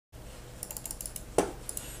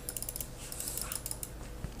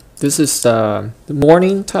This is the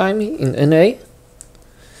morning time in NA.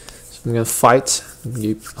 So I'm gonna fight.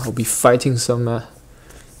 I'll be fighting some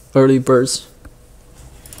early birds.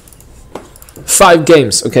 5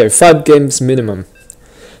 games, okay, 5 games minimum.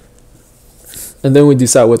 And then we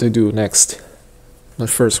decide what to do next.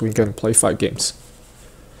 But first we're gonna play 5 games.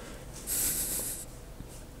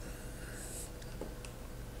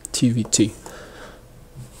 TVT.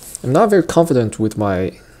 I'm not very confident with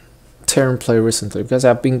my Terran play recently because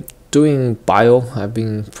I've been doing bio. I've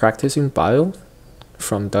been practicing bio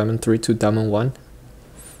from Diamond 3 to Diamond 1,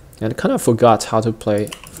 and I kind of forgot how to play.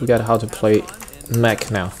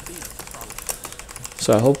 mech now.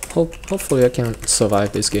 So I hopefully I can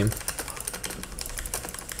survive this game.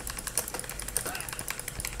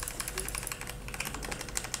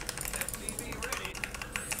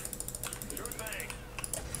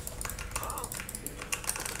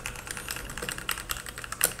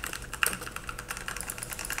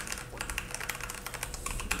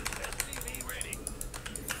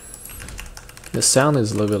 The sound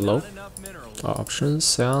is a little bit low. Options,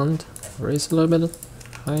 sound, raise a little bit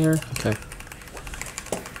higher. Okay.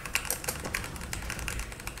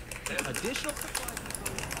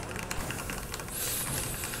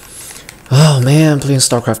 Oh man, playing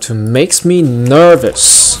Starcraft 2 makes me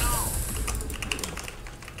nervous.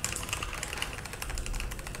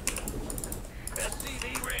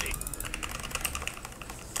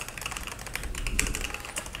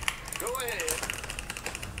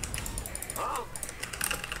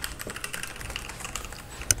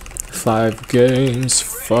 Five games.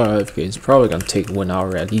 Probably gonna take 1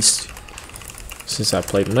 hour at least. Since I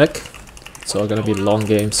played mech, it's all gonna be long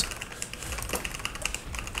games.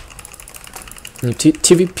 In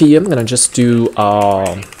TVP, I'm gonna just do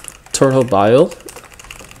turtle bio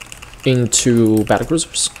into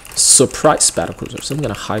battlecruisers. Surprise battlecruisers. I'm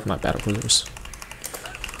gonna hide my battlecruisers.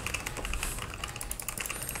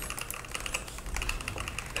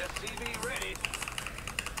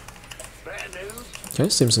 Okay,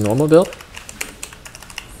 seems a normal build.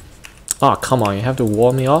 Ah, come on, you have to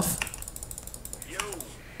wall me off?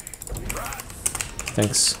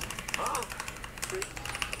 Thanks.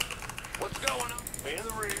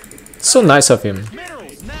 So nice of him.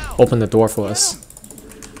 Open the door for us.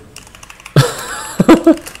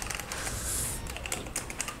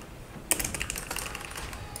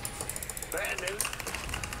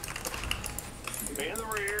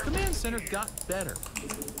 Command center got better.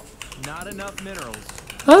 Not enough minerals.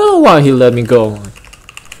 I don't know why he let me go.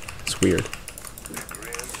 It's weird.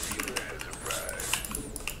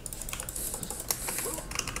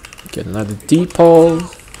 Get another depot.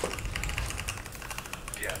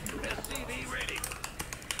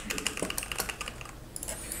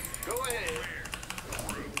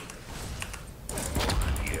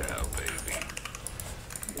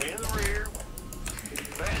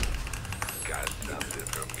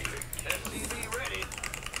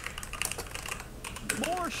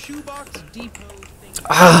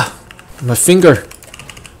 Ah, my finger.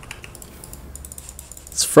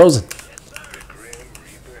 It's frozen.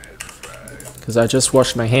 Because I just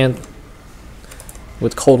washed my hand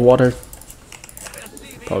with cold water.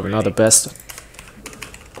 Probably not the best.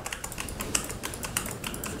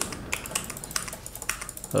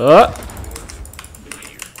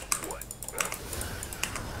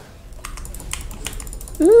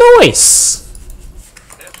 Nice!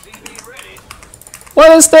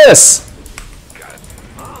 What is this?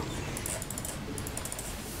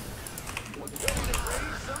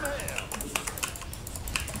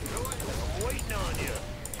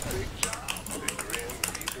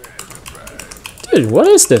 Dude, what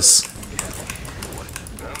is this?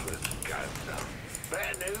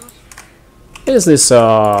 Is this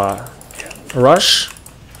rush?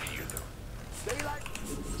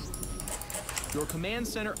 Your command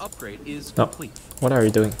center upgrade is complete. What are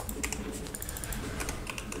you doing?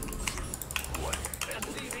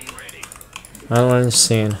 I don't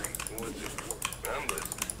understand.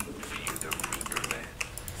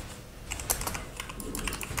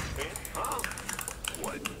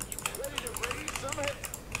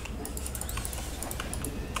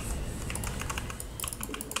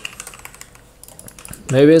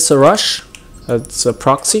 Maybe it's a rush? It's a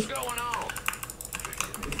proxy? I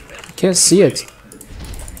can't see it.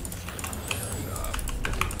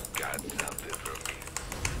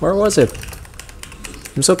 Where was it?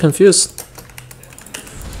 I'm so confused.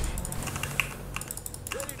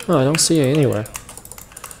 Oh, I don't see it anywhere.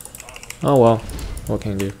 Oh well, what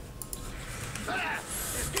can you do?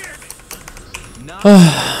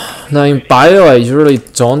 Now in bio, I usually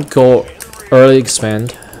don't go early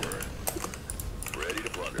expand.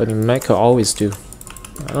 But in mech I always do.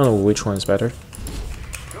 I don't know which one is better.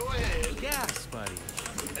 Go ahead. Gas, buddy.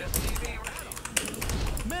 SCV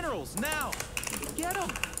ready. Minerals now. Get them.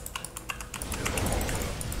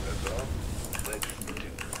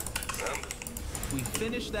 We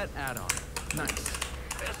finished that add-on. Nice.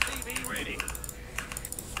 SCV ready.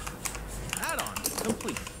 Add-on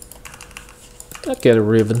complete. I'll get a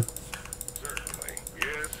ribbon. Certainly.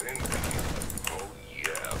 Yes, indeed. Oh,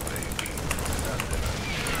 yeah, baby.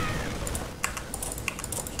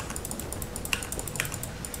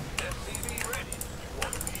 SCV ready.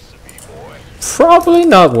 Want a piece of me, boy? Probably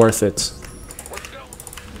not worth it. Let's go.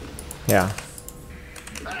 Yeah,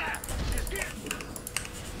 Ah, just get.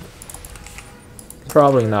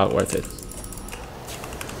 probably not worth it.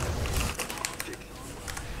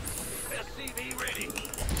 SCV ready.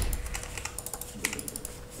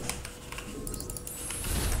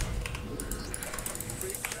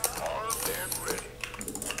 Armed and ready.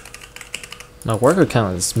 My worker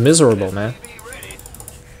count is miserable, man. SCV ready.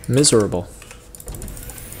 Miserable.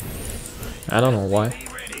 I don't know why.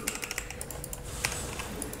 SCV ready.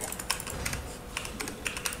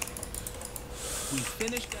 We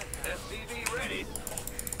finished that. SCV ready.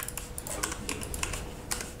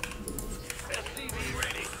 SCV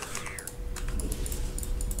ready.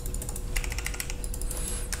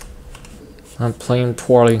 I'm playing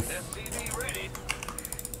poorly. SCV ready.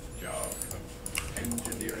 Job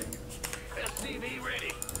engineering. SCV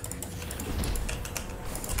ready.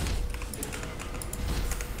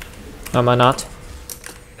 Am I not?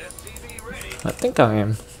 SCV ready. I think I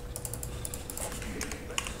am.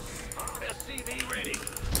 SCV ready.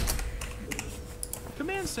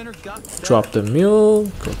 Command center got better. Drop the mule,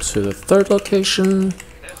 go to the third location.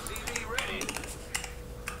 SCV ready.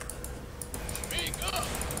 Speak up.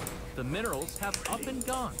 The minerals have up and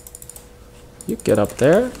gone. You get up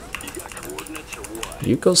there. You got coordinates or what?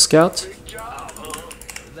 You go scout. Big job, huh?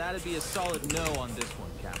 That'd be a solid no on this one,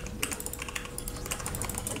 Captain.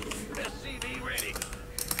 SCV ready.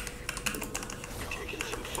 Taking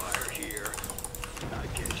some fire here. I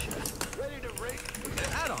get you. Ready to rake.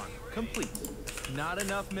 Add-on complete. Not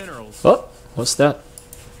enough minerals. Oh, what's that?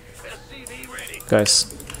 SCV ready.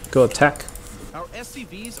 Guys, go attack. Our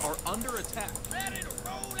SCVs are under attack. Ready to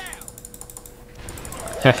roll out.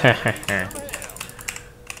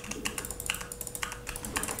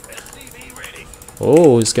 SCV ready.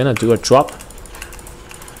 Oh, he's gonna do a drop.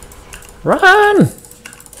 Run! Ready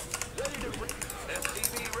to rake.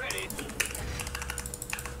 SCV ready.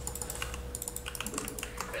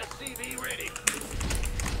 SCV ready.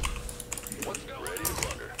 What's going ready to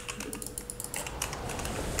blunder.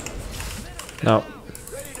 Now,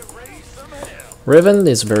 Ready to raise some hell. Riven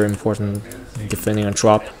is very important in defending a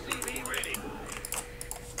drop. SCV ready.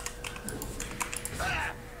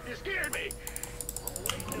 Ah! You scared me.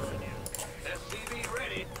 SCV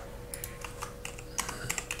ready.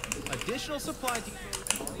 Additional supply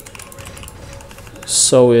depots.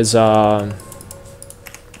 So is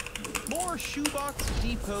More shoebox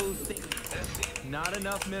depot thing. Not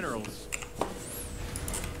enough minerals.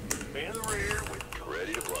 In the rear with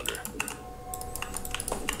ready to blunder.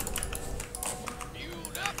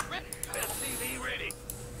 Fueled up, ready. SCV ready.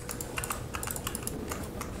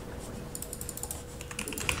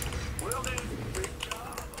 Well then, big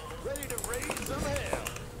job. Ready to raise some hell.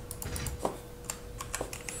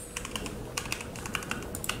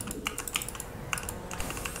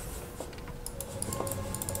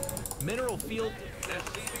 Mineral field.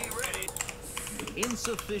 SCV ready.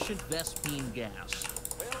 Insufficient Vespine gas.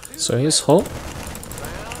 so he's home.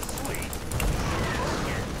 Well, sweet.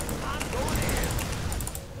 I'm going in.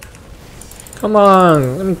 Come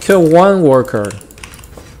on, let me kill one worker.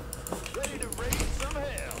 Ready to raise some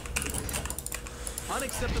hell.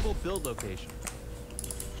 Unacceptable build location.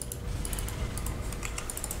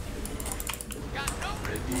 Got no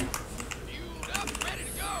ready. Fueled up, ready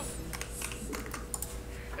to go.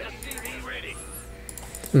 SCV ready.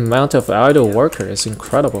 Amount of idle worker is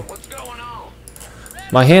incredible. What's going on?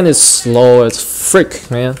 My hand is slow as frick,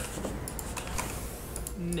 man.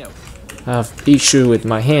 No. I have issue with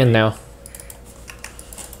my hand now.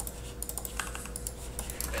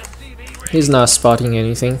 SCV ready. He's not spotting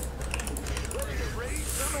anything. Ready to raise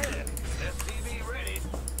some hell. SCV ready.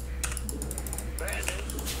 Bandit.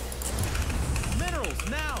 Minerals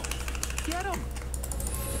now. Get them.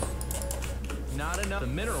 Not enough. The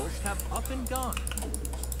minerals have up and gone.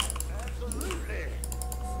 Absolutely.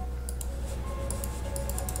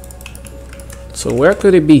 So where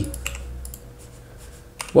could he be?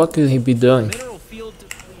 What could he be doing? Mineral field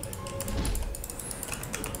depleted.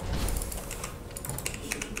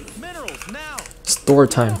 Minerals now. Store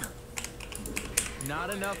time.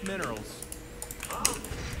 Not enough minerals.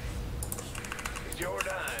 It's your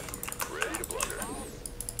time. Ready to blunder.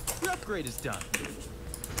 Your upgrade is done.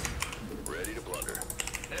 Ready to blunder.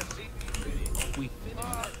 We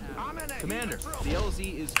finished. Commander, the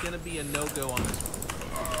LZ is gonna be a no-go on this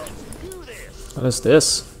one. Do this. What is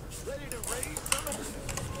this? Ready to raise some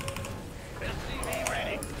SCV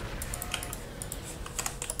ready.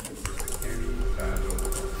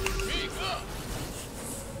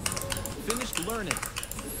 Finished learning.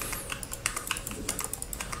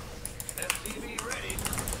 SCV ready.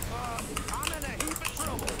 I'm in a heap of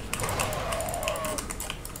trouble.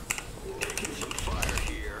 Taking some fire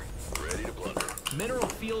here. Ready to blunder. Mineral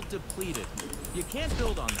field depleted. You can't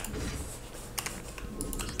build on that.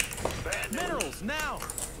 Bad news. Minerals, now!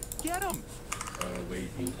 Get them!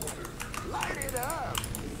 Light it up.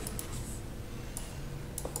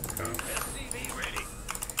 SCV ready.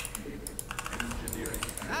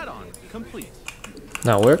 Add-on complete.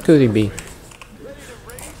 Now, where could he be? Ready to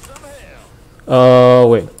raise some hell.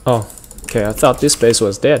 Wait. Oh, okay. I thought this base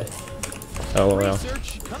was dead. Oh well.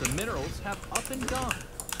 Research. The minerals have up and gone.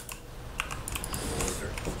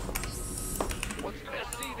 What's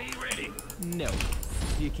SCV ready? No,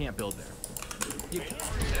 you can't build there. You can't.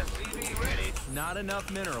 SCV ready. Not enough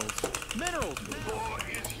minerals. Minerals! War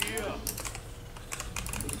is here.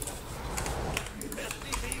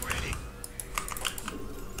 SCV ready.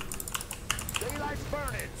 Daylight's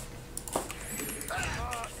burning.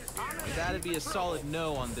 That'd be a solid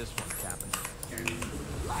no on this one, Captain.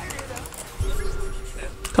 Light it up.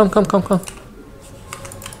 Come.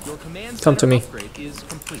 Your command Come to center me. upgrade is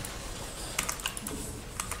complete.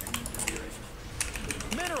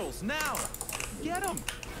 Minerals, now! Get them!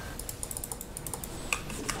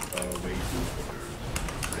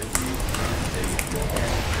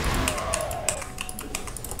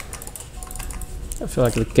 I feel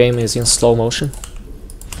like the game is in slow motion.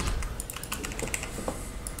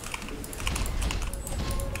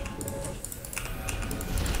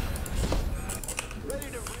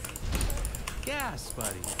 Gas,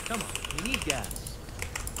 buddy. Come on, we need gas.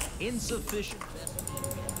 Insufficient.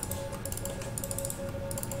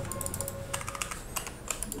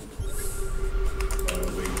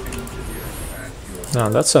 Now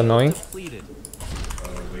that's annoying. Depleted.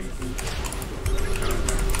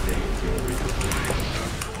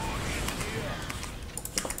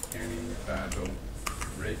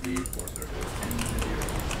 Ready for service. Engineer,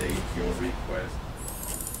 state your request.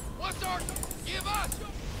 What's our give us?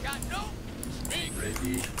 Got no speak.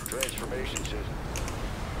 Ready. Transformation system.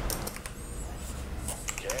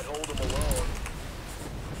 Can't hold them alone.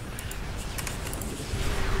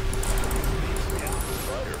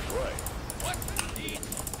 Fighter's right. What's the deed?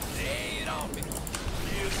 Lay it on me.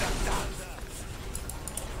 Use the doctor.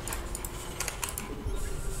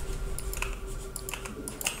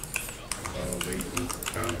 Waiting.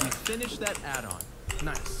 We finished that add-on.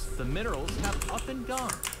 Nice. The minerals have up and gone.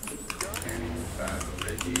 Scanning fast.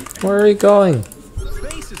 Ready. Where are you going?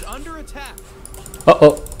 Base is under attack.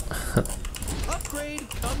 Uh-oh. Upgrade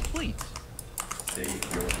complete. State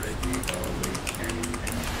your ready. Always scanning.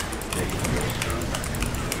 State your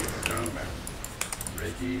combat.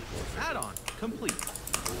 Ready for service. Add-on complete.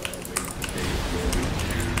 Always state your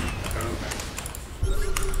combat.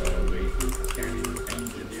 Always scanning.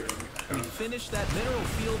 Engineering. We finished that mineral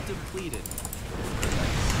field depleted.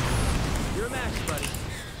 You're a max, buddy.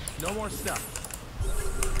 No more stuff.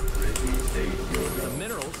 Ready. State your The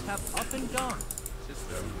minerals have up and gone.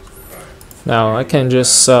 Now I can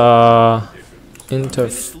just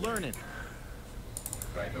Finished learning.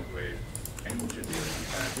 right away. Engineering.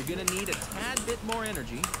 You're gonna need a tad bit more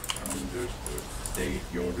energy. Understood. State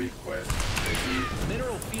your request. Ready.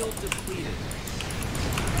 Mineral field depleted.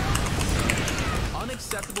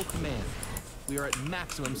 Unacceptable command. We are at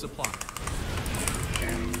maximum supply.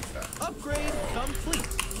 Scanning fast. Upgrade complete.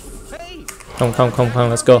 Hey! Come,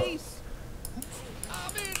 let's go. Base.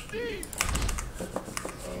 I'm in deep.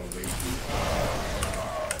 Always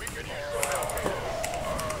We could use some help here.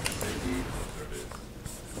 ready for service.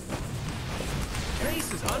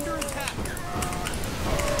 Base is under attack.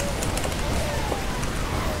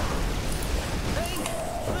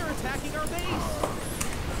 Hey! They're attacking our base.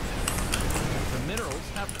 The minerals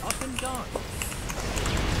have up and gone.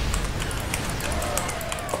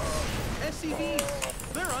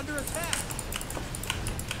 SCVs, they're under attack.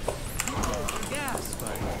 Gas,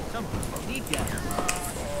 buddy. Come on, need gas.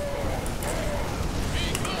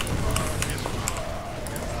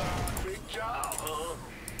 Big job, huh?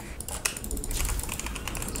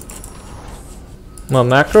 My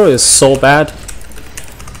macro is so bad.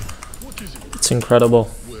 It's incredible.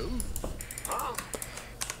 Huh?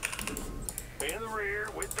 In the rear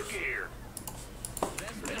with the gear.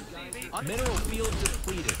 Mineral field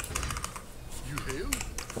depleted. You hail?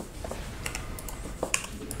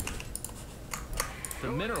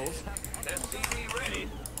 The minerals SCV ready.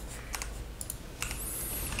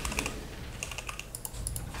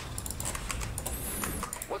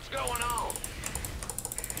 What's going on?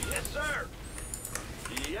 Yes, sir.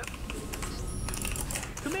 Yep.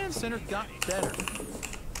 Command center got better.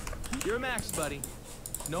 You're max, buddy.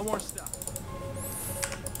 No more stuff.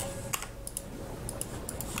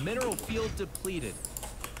 Mineral field depleted.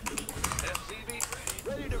 SCV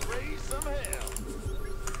ready to raise some hell.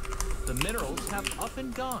 The minerals have up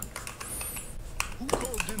and gone. Who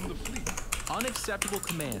called in the fleet? Unacceptable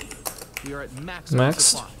command. We are at maximum Maxed?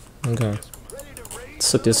 supply. Okay. Ready to raise It's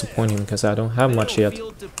so disappointing because I don't have much Mineral yet.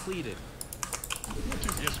 field depleted.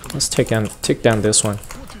 Let's take down this one.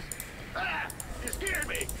 Ah! You scared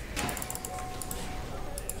me.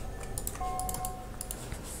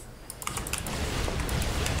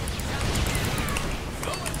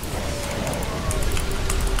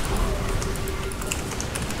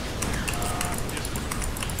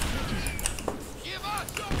 Give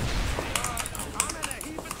us some. I'm in a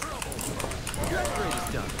heap of trouble. Your upgrade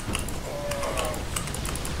is done.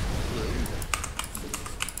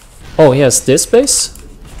 Oh, he has this base?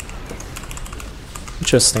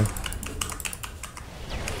 Interesting.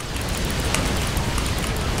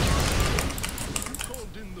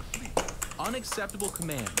 Called in the fleet. Unacceptable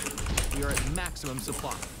command. We are at maximum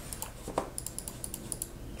supply.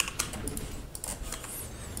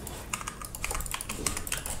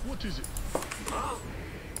 What is it?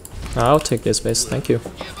 I'll take this base, thank you.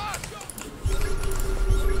 Give us some.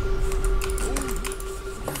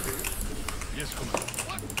 Yes, Commander.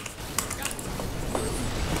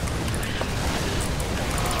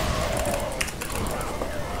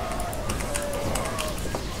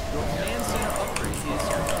 Your command center upgrade is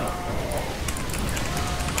complete.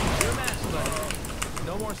 You're max, buddy.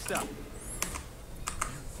 No more stuff.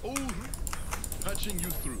 Oh, patching you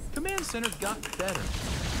through. Command center got better.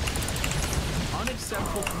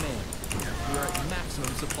 Unacceptable command. We are at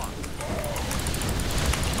maximum supply.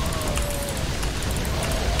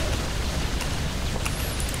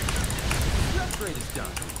 Your upgrade is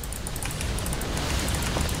done.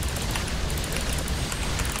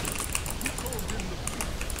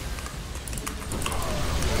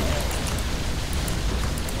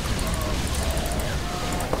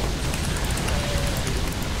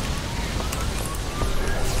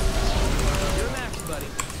 You're max, buddy.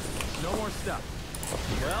 No more stuff.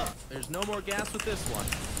 Well, there's no more gas with this one.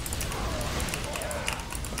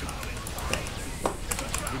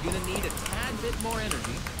 You're gonna need a tad bit more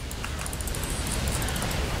energy.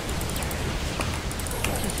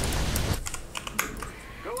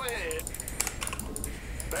 Go ahead.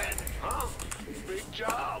 Ben, huh? Big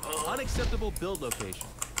job, huh? Unacceptable build location.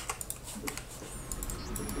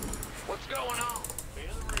 What's going on? In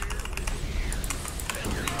the rear with you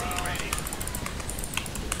here. SCV ready.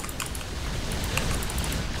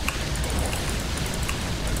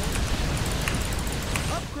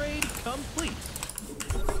 Upgrade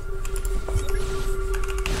complete.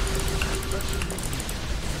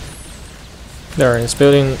 There, he's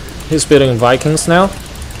building Vikings now.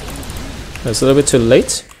 It's a little bit too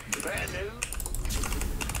late. Bad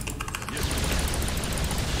news.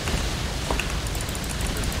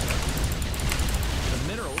 The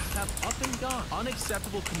minerals have up and gone.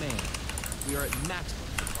 Unacceptable command. We are at maximum.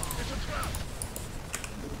 It's a trap.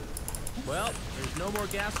 Well, there's no more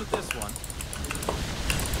gas with this one.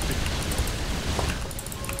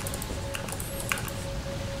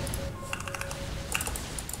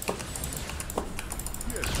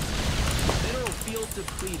 Mineral field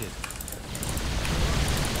depleted.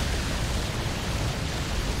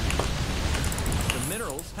 The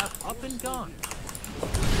minerals have up and gone.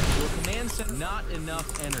 Your command center, not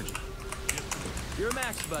enough energy. You're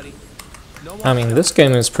max, buddy. No more I mean, stuff. this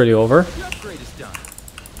game is pretty over. Your upgrade is done.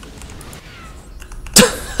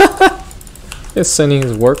 He's sending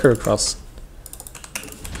his worker across.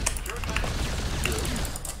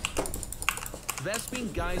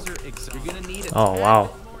 Vespine geyser exhaust. You're gonna need a Oh, tad wow.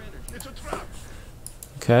 bit more energy. It's a trap.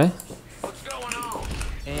 Okay, What's going on?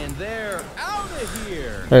 And they're out of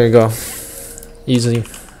here. there you go. Easy.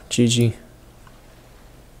 GG.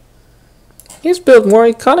 He's built more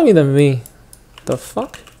economy than me. The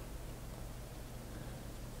fuck?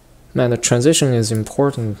 Man, the transition is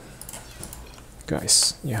important.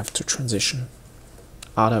 Guys, you have to transition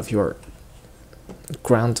out of your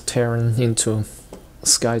ground terrain into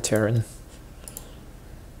sky terrain.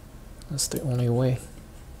 That's the only way.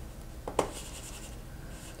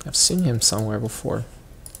 I've seen him somewhere before.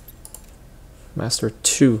 Master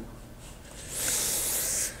 2.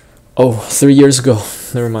 Oh, 3 years ago.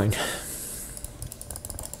 Never mind.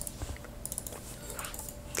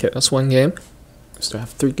 Okay, that's one game. We still have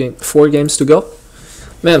 4 games to go.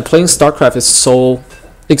 Man, playing Starcraft is so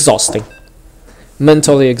exhausting.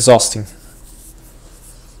 Mentally exhausting.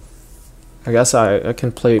 I guess I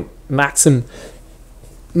can play maximum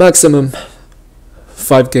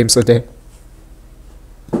 5 games a day.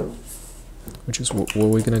 Which is what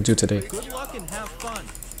we're gonna do today. Good luck and have fun.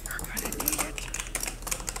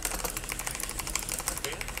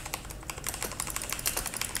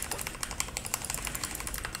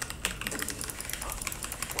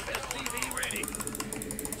 SCV ready.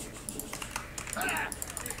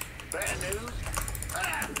 Bad news.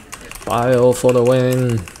 Bio for the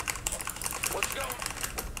win. What's going?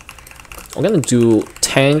 I'm gonna do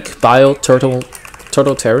tank, bio, turtle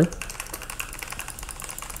Terran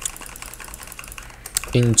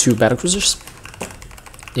into Battlecruisers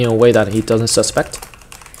in a way that he doesn't suspect.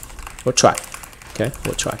 We'll try. Okay,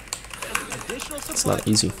 we'll try. It's not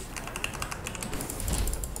easy.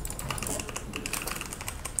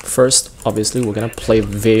 First, obviously, we're gonna play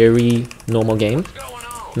very normal game.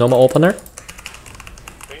 Normal opener.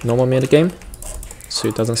 Normal mid game. So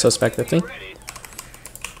he doesn't suspect the thing.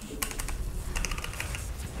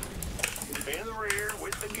 In the rear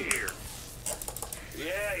with the gear.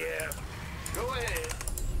 Yeah. Go ahead.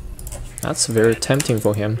 That's very tempting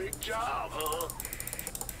for him. Big job, huh?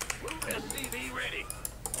 SCV ready.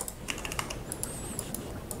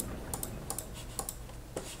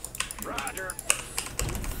 Roger.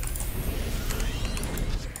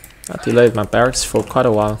 I delayed my barracks for quite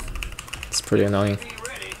a while. It's pretty annoying. SCV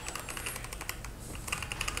ready.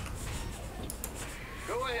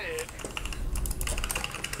 Go ahead.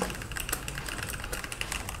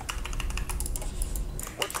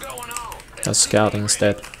 What's going on? Let's scout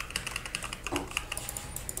instead.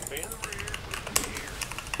 In the rear with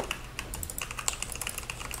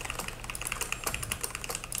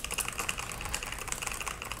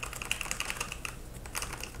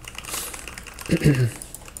the gear.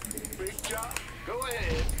 Big job. Go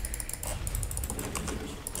ahead.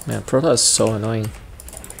 Man, Protoss is so annoying.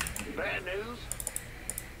 Bad news.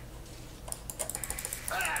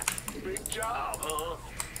 Big job, huh?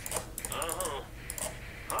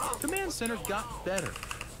 Command center got better.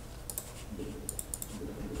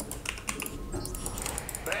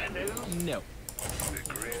 Bad news. No. The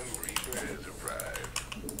Grim Reaper has arrived.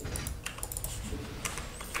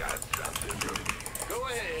 Got something from you. Go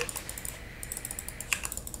ahead.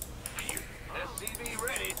 SCV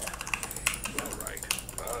ready. All right.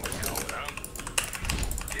 On the countdown.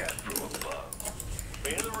 Gas from above.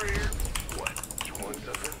 In the rear. What? You want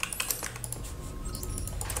something?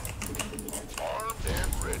 Armed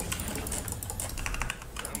and ready.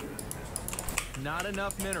 Not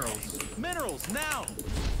enough minerals. Minerals now.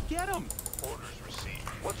 Get them. Orders received.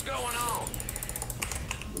 What's going on?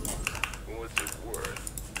 What's it worth?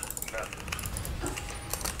 Nothing.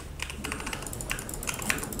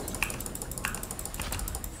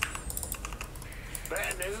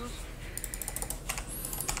 Bad news.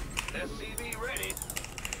 SCV ready.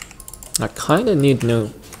 I kinda need to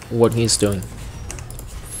know what he's doing.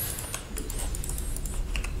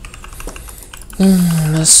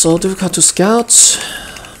 It's so difficult to scout.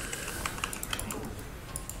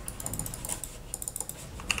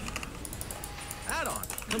 Add-on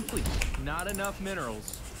complete. Not enough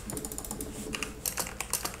minerals.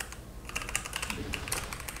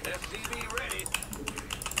 SCV ready.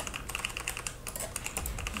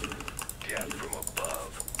 Gas from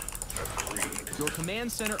above. Agreed. Your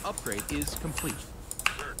command center upgrade is complete.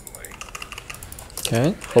 Certainly.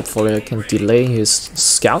 Okay, hopefully I can delay his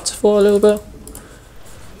scout for a little bit.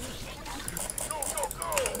 Go, go, go!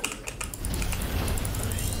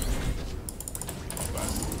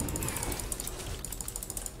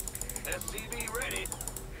 SCV ready.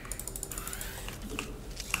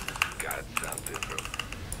 Got something from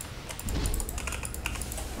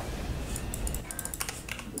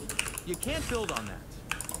You can't build on that.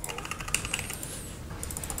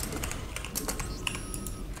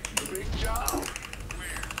 big job.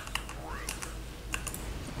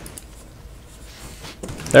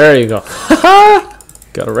 There you go.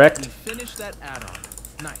 Got wrecked. You finish that add-on.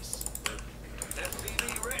 Nice.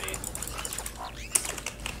 SCV ready.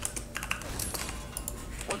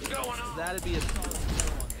 What's going on? That'd be a solid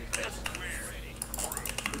kill on this. SCV ready.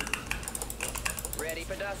 Ready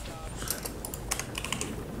for dust.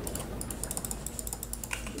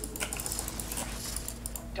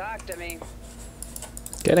 Talk to me.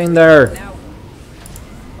 Get in there. Now.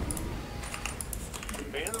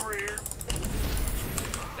 In the rear.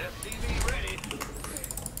 SCV ready.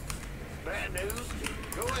 Bad news.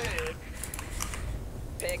 Go ahead.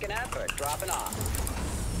 Picking up or dropping off?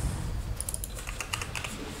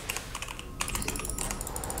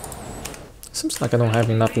 Seems like I don't have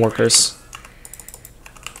enough workers.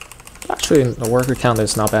 Actually, the worker count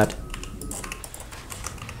is not bad.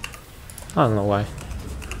 I don't know why.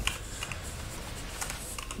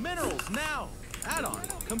 Minerals now. Add-on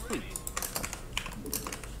complete.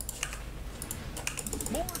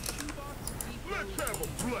 More shoebox. Let's have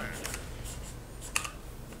a blast.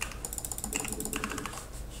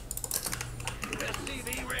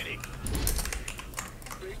 SCV ready.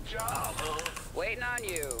 Big job, huh? Waiting on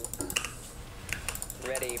you.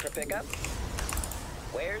 Ready for pickup?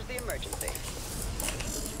 Where's the emergency?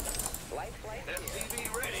 Flight here.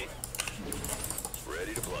 SCV ready.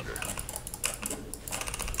 Ready to plunder.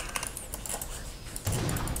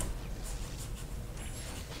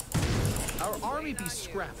 Our army be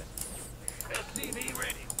scrapping. SCV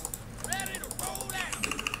ready. Ready to roll out.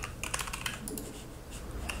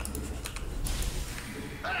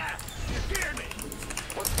 Ah! You scared me.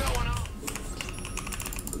 What's going on?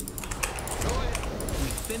 Go ahead. We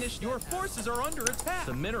finished. Your forces are under attack.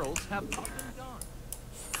 The minerals have up and gone.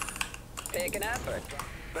 Picking up or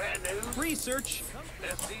Bad news. Research.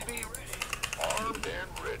 SCV ready. Armed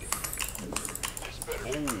and ready. This better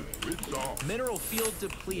be it's on. Mineral field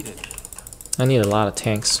depleted. I need a lot of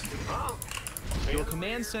tanks. Huh? Your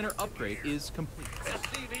command center upgrade is complete.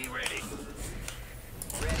 SCV ready.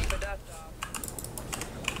 ready for dust off?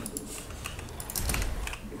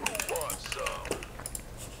 Who wants some?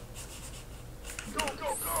 Go,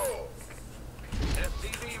 go, go!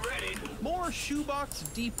 SCV ready. More shoebox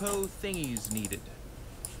depot thingies needed.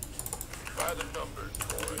 By the numbers,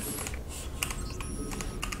 boys.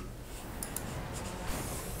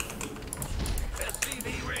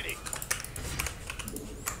 SCV ready.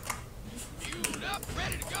 Queued up,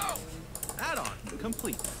 ready to go. Add-on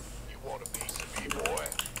complete. You want a piece of me, boy?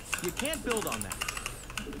 You can't build on that.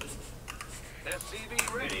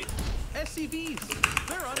 SCV ready. SCVs,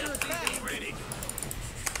 they're under attack. SCV ready.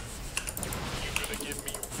 You gonna give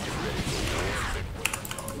me you ready to go? Been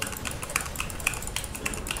waiting on you.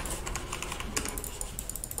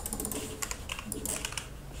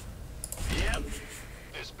 Yep.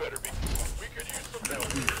 This better be. We could use some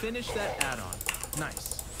help. We finished that add-on.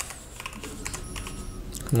 Nice.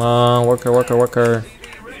 Come on, worker, worker, worker.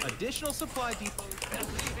 SCV ready. Additional supply depots.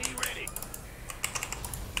 SCV ready.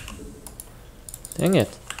 Dang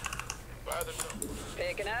it. By the numbers.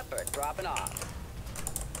 Picking up or dropping off?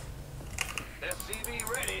 SCV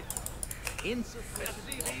ready. Insufficient.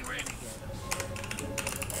 SCV ready.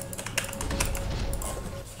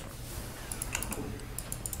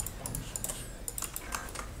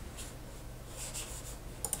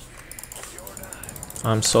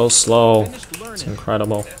 I'm so slow. Finished It's learning.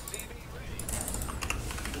 incredible. SCV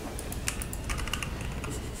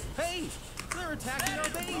ready. Hey, they're attacking our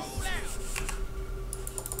base.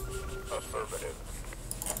 Affirmative.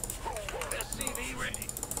 SCV ready.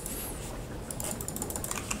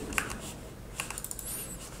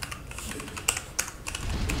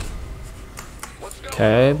 What's going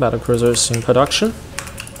Okay, Battlecruiser's in production.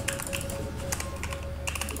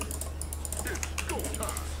 It's go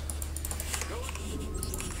time. Go.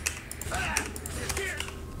 Ah! It's here.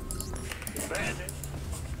 Bandit.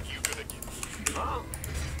 You gonna get huh?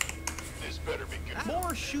 This better be good.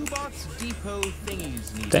 More shoebox depot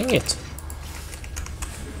thingies needed. Dang it.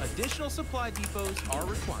 Additional supply depots are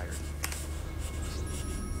required.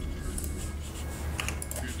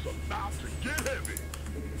 It's about to get heavy.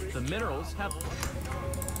 The minerals have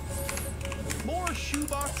more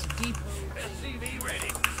shoebox depot. SCV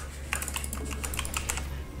ready.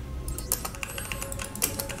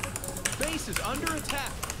 Base is under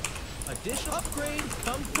attack. Additional upgrade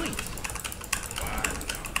complete.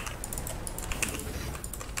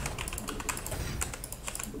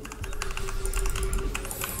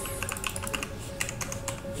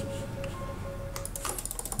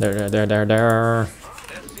 There.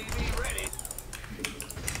 SCV ready.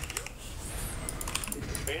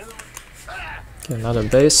 Ah! Okay, another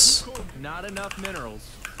base. Not enough minerals.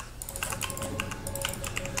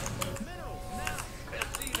 Minerals now.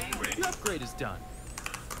 SCV ready. The upgrade is done.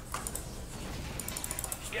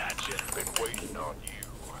 Gotcha. Been waiting on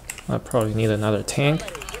you. I probably need another tank.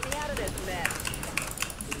 Get me out of this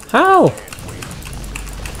mess. How?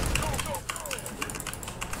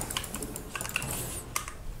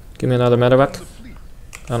 Give me another medevac.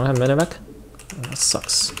 I don't have medevac. Oh, that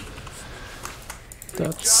sucks.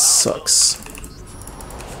 That sucks.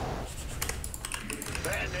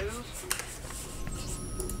 Bad news.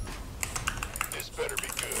 This better be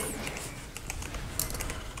good.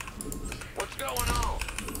 What's going on?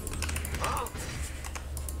 Huh?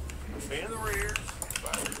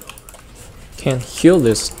 can't heal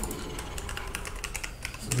this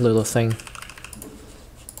little thing.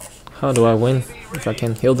 How do I win if I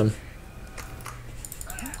can't heal them?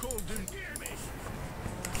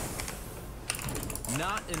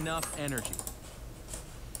 Not enough energy.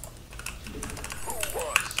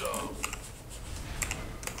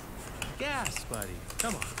 Gas, buddy.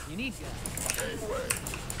 Come on, you need gas.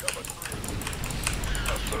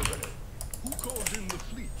 Who called in the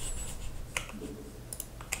fleet?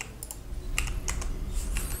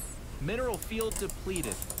 Mineral field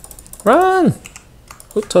depleted. Run!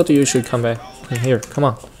 Who told you you should come back in here? Come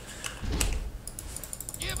on.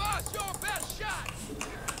 Give us your best shot.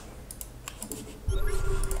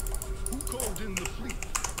 Who called in the fleet?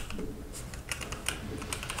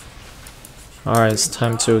 Alright, it's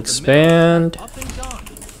time to expand. Up and gone.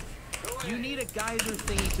 You need a geyser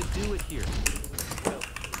thingy to do it here.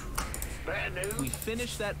 Bad news. We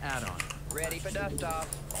finished that add-on. Ready for dust off.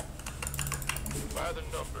 By the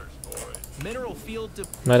numbers, boys. Mineral field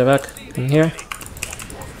depleted. Medevac in here.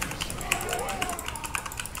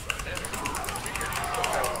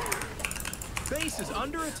 Base is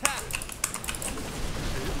under attack.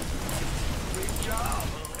 Good job.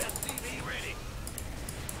 SCV ready.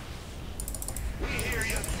 We hear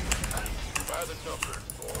you. By the numbers,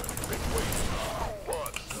 boys. Been waiting.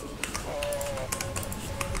 What?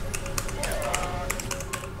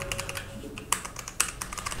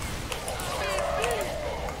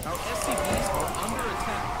 Our SCVs are under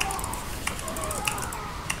attack.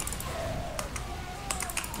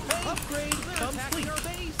 Hey, upgrade complete. Our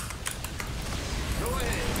base. Go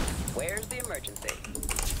ahead. Where's the emergency?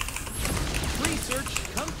 Research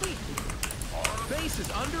complete. Base is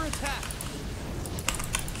under attack.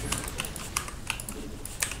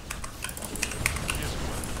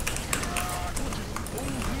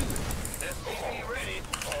 SCV ready.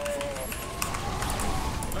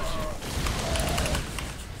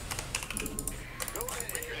 Go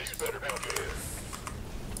ahead. This better be good.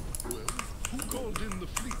 Well, who called in the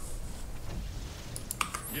fleet?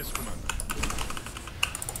 Yes, Commander.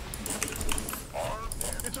 Armed.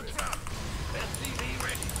 It's a trap. SCV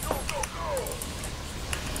ready. Go, go, go.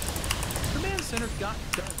 Command center got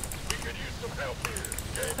done. We could use some help here.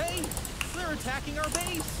 Okay? Hey, they're attacking our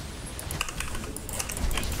base.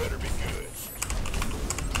 This better be good.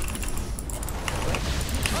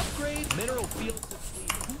 Upgrade mineral field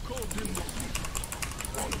depleted. Who called in the fleet?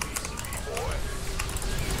 One piece of me, boy.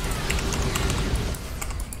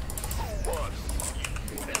 Who was?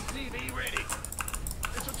 SCV ready.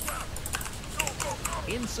 It's a trap. Go, go, go.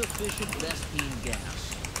 Insufficient Vespine gas.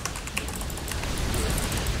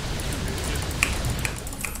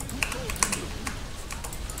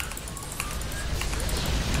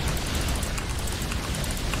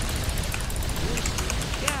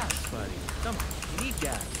 Gas, buddy. Come on, you need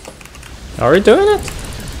gas. Are we doing it?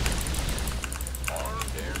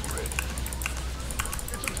 Armed and ready.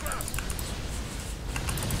 It's a trap.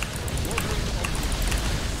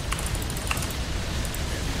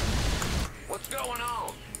 What's going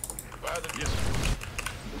on? By the yes.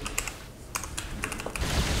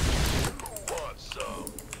 Who wants some?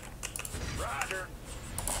 Roger.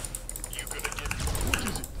 You gonna get what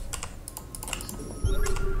is it?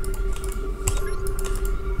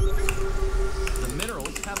 The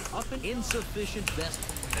minerals have up and insufficient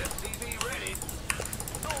Vespine. SCV ready.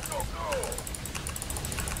 Go, go, go.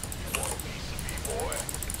 Want a piece of me, boy?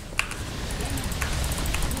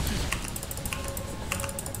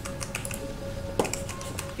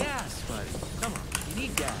 Gas, buddy. Come on, you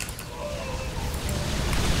need gas.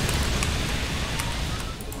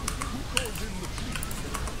 Who called in the fleet?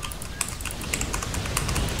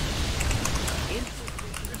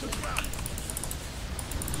 It's a trap.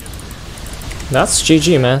 That's GG,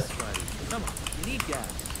 man. Buddy, come on, you need gas.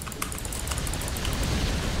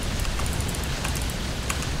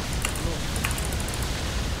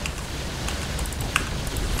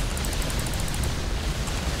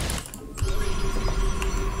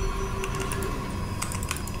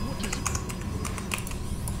 What is it?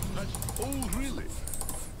 That's, oh, really?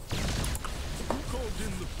 Who called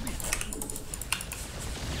in the fleet?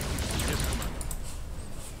 Yes, Commander.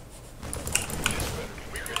 This better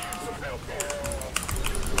be. We could use some help here.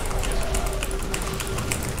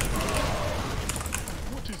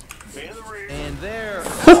 What is it? In the rear. And they're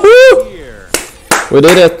Woohoo! here. We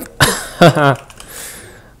did it!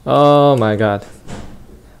 Oh my god.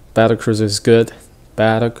 Battlecruiser is good.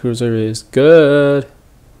 Battlecruiser is good.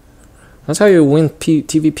 That's how you win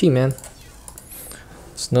TVP, man.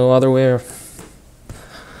 There's no other way.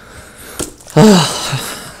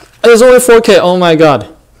 It's only 4K. Oh my god.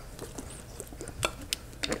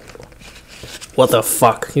 What the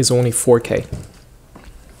fuck? He's only 4K.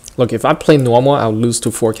 Look, if I play normal, I'll lose to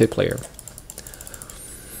 4K player.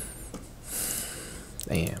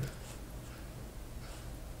 Damn.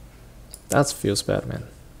 That feels bad, man.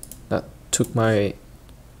 That took my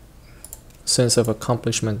sense of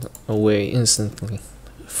accomplishment away instantly.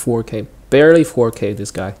 4K. Barely 4K, this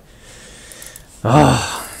guy.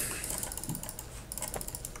 Ah.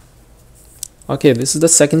 Okay, this is the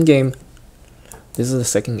second game. This is the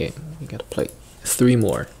second game. We gotta play 3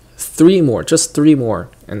 more. 3 more, just 3 more,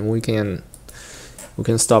 and we can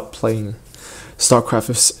stop playing. Starcraft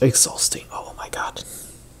is exhausting. Oh my god.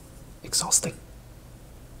 Exhausting.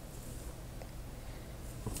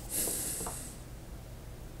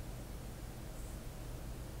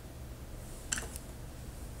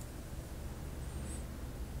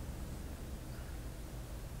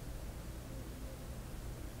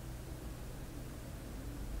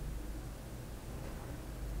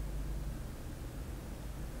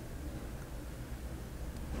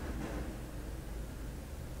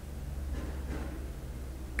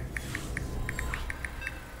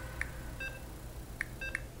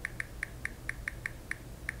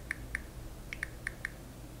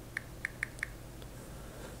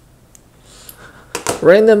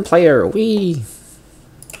 Random player, wee.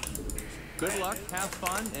 Good luck, have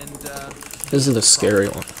fun, and This is the scary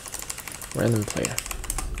one. Random player.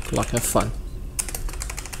 Good luck, have fun.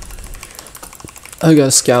 I gotta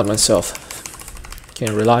scout myself.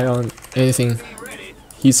 Can't rely on anything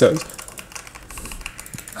he says.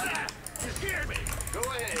 You scared me. Go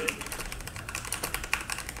ahead.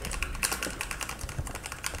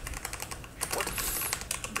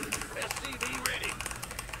 SCV ready.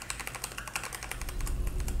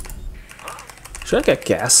 Should I get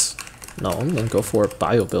gas? No, I'm gonna go for a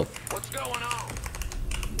bio build. What's going on?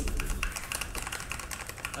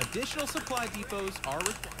 additional supply depots are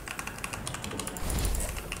required.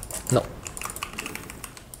 No.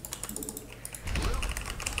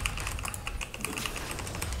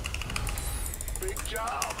 Big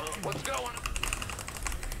job. What's going on?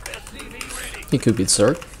 SCV ready. He could be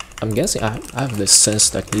Zerg. I'm guessing I have this sense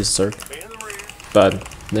that he's Zerg. In the rear. But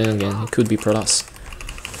then again, he could be Protoss.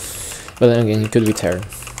 But then again, he could be Terran.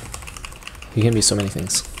 He can be so many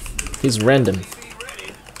things. He's random. SCV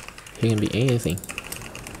ready. He can be anything.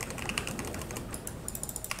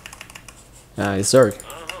 It's Zerg.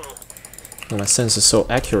 And my sense is so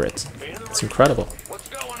accurate. It's incredible. What's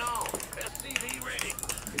going on? SCV ready.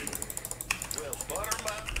 Well, butter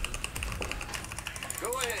my.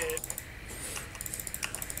 Go ahead.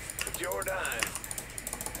 It's your dime.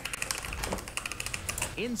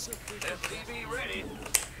 SCV ready.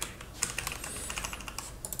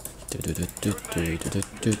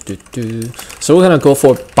 So we're gonna go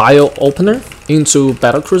for bio opener into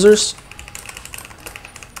Battlecruisers.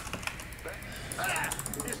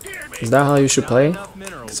 You scared me. Is that how you should play? Enough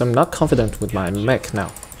minerals. Because I'm not confident with my mech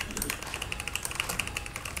now.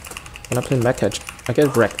 When I play mech, I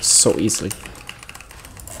get wrecked so easily.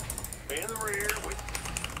 In the rear.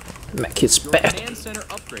 Mech is Your bad. command center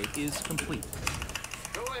upgrade is complete.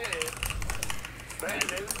 Go ahead. Bad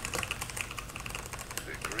news.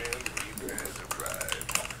 The Grand Reaper has arrived.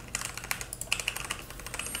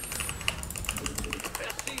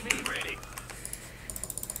 SCV ready.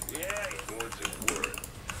 Yeah, what's it worth?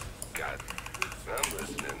 God, I'm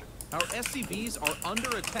listening. Our SCVs are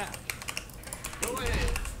under attack. Go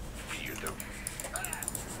ahead. You're the...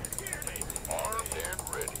 Armed and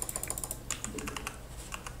ready.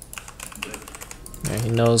 Yeah, he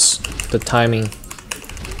knows the timing.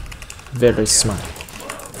 Very smart. So,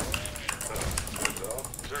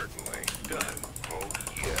 certainly done. Oh,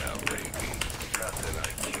 yeah, baby. Nothing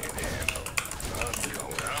I can't handle. I'm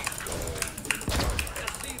going.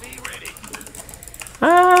 SCV ready.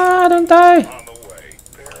 Ah, don't die! On the way.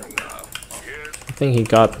 Fair enough. Yes, I think he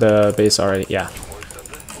got the base already. Yeah. want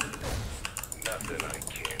something? Nothing I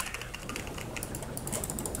can't handle.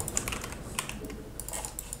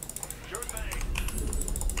 Sure thing.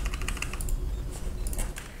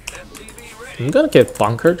 SCV ready. I'm gonna get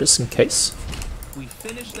bunker just in case. We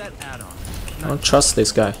finished that add-on. I don't trust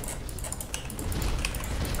this guy.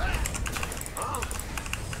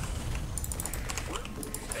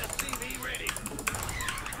 SCV ready.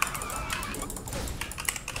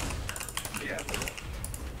 Yeah.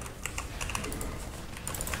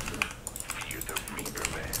 You're the Reaper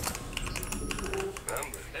man.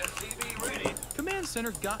 SCV ready. Command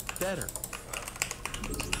center got better.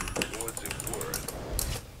 What's it worth?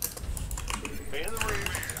 In the rear.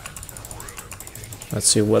 Let's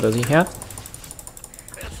see, what does he have?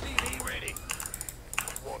 SCV ready.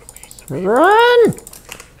 Want a piece of Run!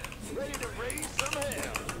 ready to raise some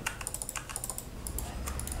hell.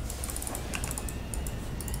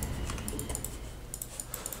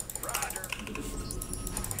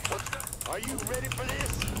 Are you ready for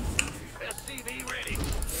this? SCV ready.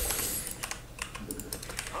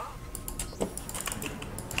 Huh?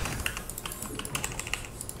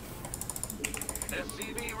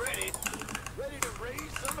 SCV ready. Ready to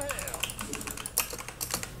raise some hell.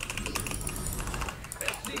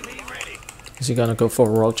 SCV ready. Is he gonna go for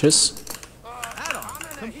roaches? Add-on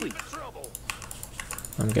complete.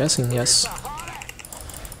 I'm guessing yes.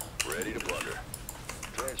 Ready to plunder.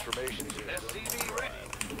 Transformation SCV ready.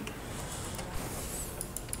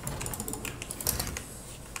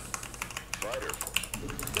 Fighter.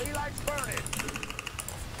 Daylight's burning.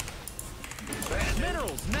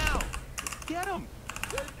 Minerals now. Get them.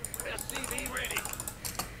 SCV ready.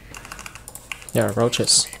 Yeah,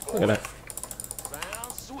 roaches. Look at that.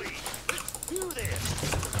 Sounds sweet. Let's do this.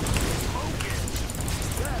 Smoke it.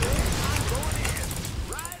 That is, I'm going in.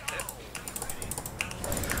 Right on.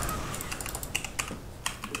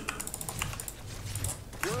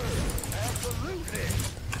 Good. Absolutely.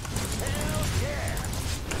 Hell yeah.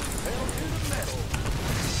 Hell to the metal.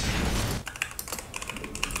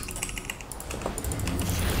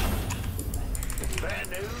 Bad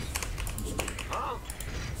news? Huh?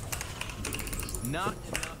 Not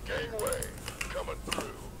enough. Gangway. Coming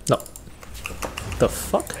through. No. The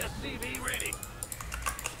fuck? SCV ready.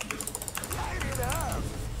 Light it up.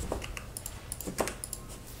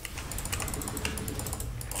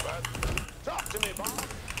 Talk to me, Bob.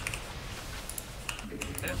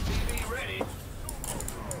 SCV ready.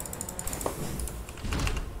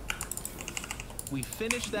 We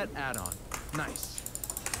finished that add-on. Nice.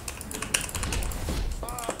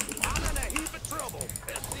 I'm in a heap of trouble.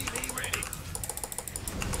 SCV ready.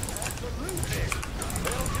 Absolutely.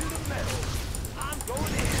 Hell to the metal. I'm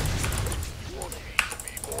going in. You want a piece of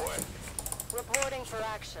me, boy? Reporting for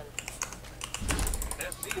action.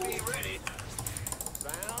 SCV ready.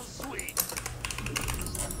 Sounds sweet.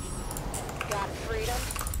 Got freedom?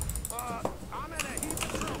 I'm in a heap of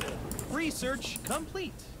trouble. Research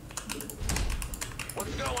complete.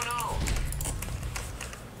 What's going on?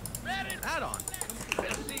 Ready. Add-on.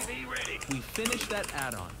 SCV ready. We finished that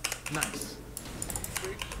add-on. Nice.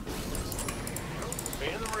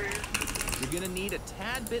 In the rear. You're gonna need a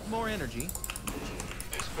tad bit more energy.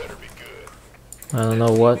 This better be good. I don't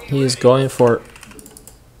know what he is going for,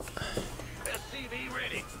 SCV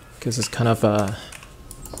ready. because it's kind of a...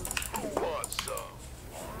 Who wants some?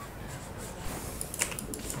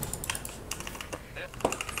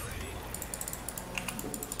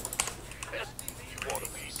 SCV, you want a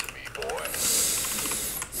piece of me, boy?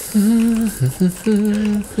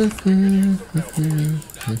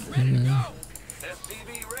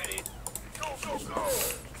 SCV ready. Go, go, go.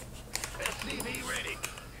 SCV ready.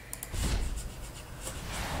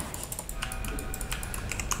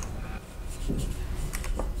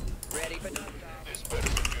 Ready for This better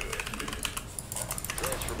be good.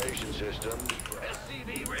 Transformation system.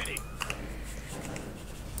 SCV ready.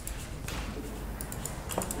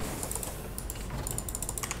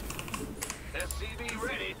 SCV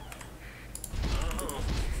ready.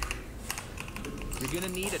 You're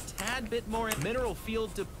gonna need a tad bit more mineral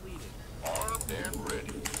field depleted. Armed and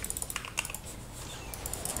ready.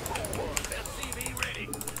 SCV ready.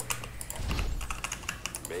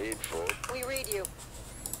 Made for. We read you.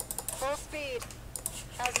 Full speed.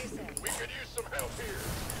 As you say. We could use some help here.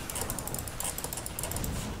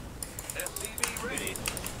 SCV ready.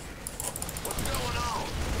 What's going on?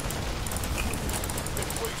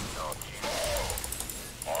 Been waiting on you.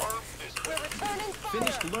 Armed this We're returning fire!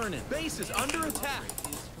 Finished learning. Base is under attack.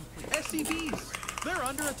 SCVs. They're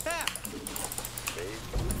under attack. made.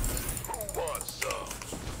 Who wants some?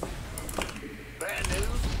 Bad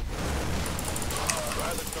news?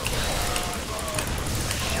 Try the cover.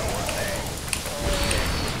 Sure thing.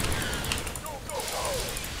 Go, go, go.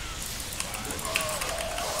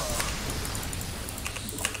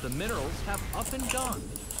 The minerals have up and gone.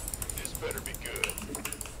 This better be good.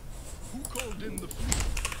 Who called in the fleet?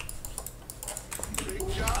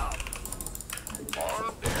 Big job.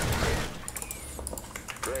 Armed and ready.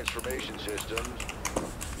 Transformation systems.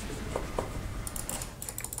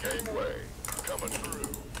 Gangway coming through.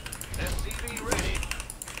 SCV ready.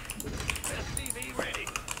 SCV ready.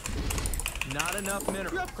 Not enough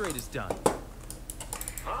mineral. Your upgrade is done.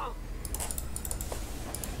 Huh?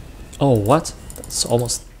 Oh, what? That's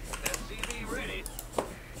almost... SCV ready.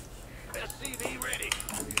 SCV ready.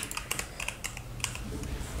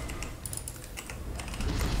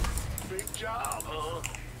 Big job, huh?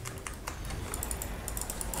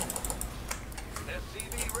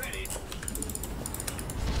 SCV ready.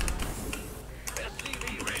 SCV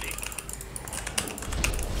ready.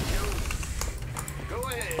 Go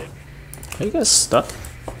ahead. Are you guys stuck?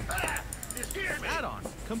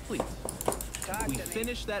 complete. Talk We to me.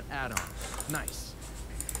 finished that add-on. Nice.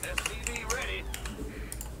 SCV ready.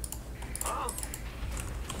 Huh?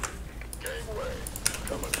 Gangway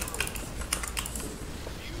coming through.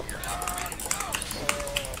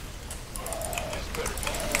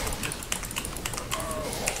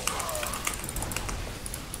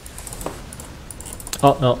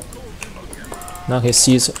 Oh no. Now he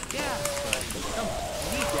sees it. Yeah. Come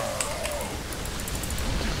on, need that.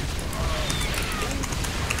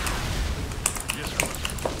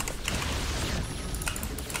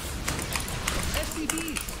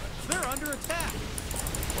 SCVs, they're under attack.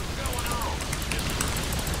 What's going on?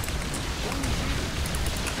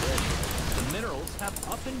 The minerals have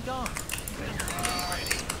up and gone.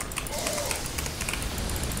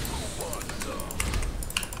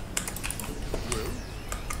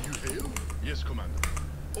 Yes, Commander.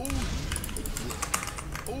 Oh,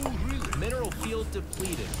 really? Mineral field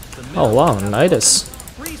depleted. The Oh minerals wow, have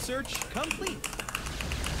Nidus. research complete.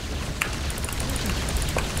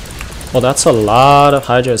 Well, that's a lot of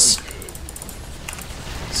Hydras.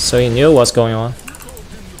 So he knew what's going on.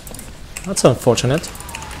 That's unfortunate.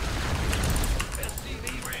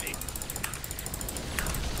 SCV ready.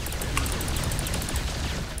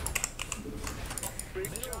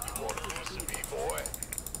 Big job for the SCV boy.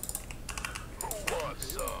 Who wants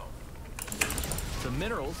some? The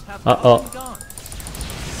minerals have Uh-oh. up and gone.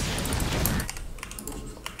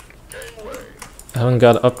 Gangway. I haven't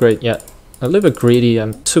got an upgrade yet. A little bit greedy,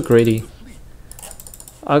 I'm too greedy.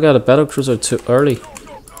 I got a Battlecruiser too early. Go, go,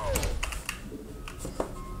 go.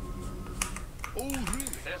 Oh, really?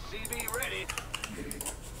 SCV ready.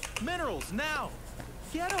 Minerals now.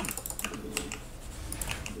 Get them.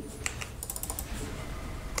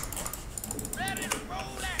 Ready to roll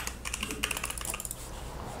out.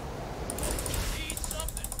 Need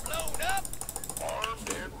something blown up? Armed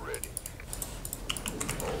and ready.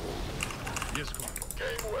 Yes, Commander.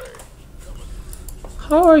 Gangway.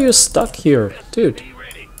 How are you stuck here, dude? Be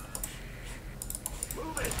ready.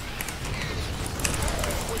 Move it.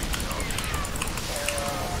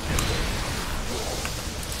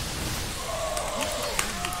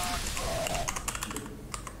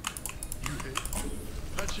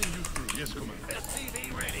 Patching you through. Yes, Commander.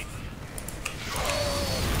 SCV ready.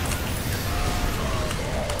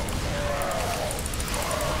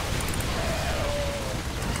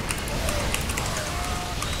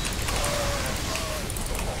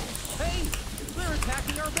 Hey, they're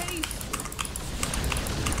attacking our base.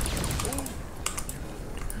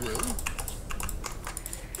 Well,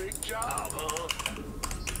 big job, huh?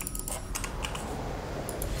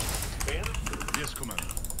 And yes, Commander.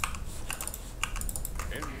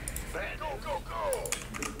 And back. Go, go, go!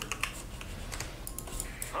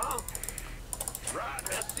 Huh? Right,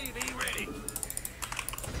 SCV ready.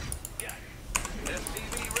 Yeah.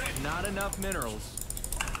 SCV ready. Not enough minerals.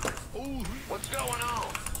 Oh, what's going on?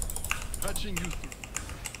 Patching you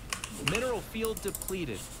through. Mineral field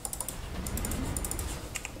depleted.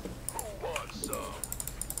 Who wants some?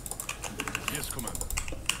 Yes, Commander.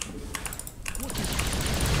 What is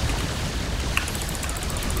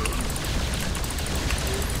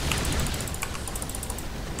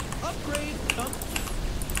Upgrade. Come.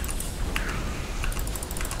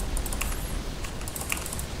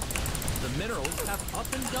 The minerals have up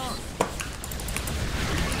and gone.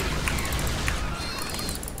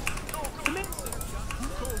 Commencing. who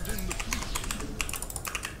called in the police?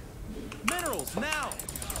 Minerals now.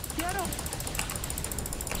 Get them.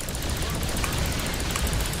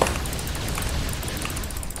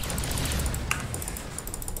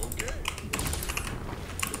 Okay.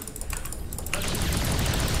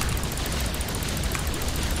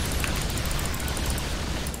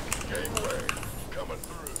 Gangway coming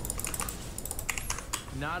through.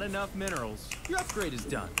 Not enough minerals. Your upgrade is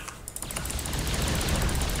done.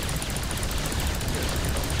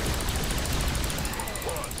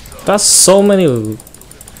 That's so many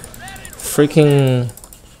freaking...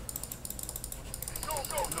 Go,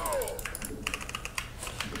 go, go!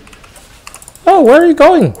 Oh, where are you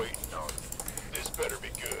going? Waiting on it. This better be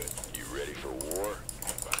good. You ready for war?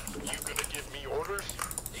 You gonna give me orders?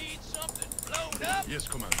 Need something blown up? Yes,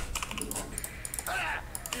 Commander. Ah!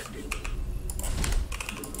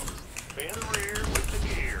 In the rear with the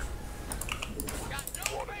gear.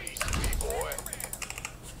 Want a piece of me, boy?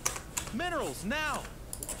 Minerals now.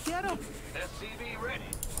 Get them. SCV ready.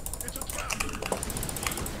 It's a trap.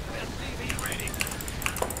 SCV ready.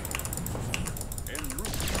 En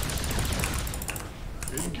route.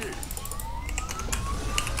 Engage.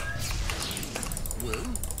 Well?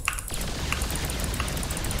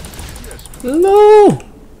 Yes, No!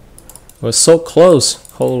 We're so close.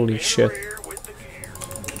 Holy in shit. the rear with the gear.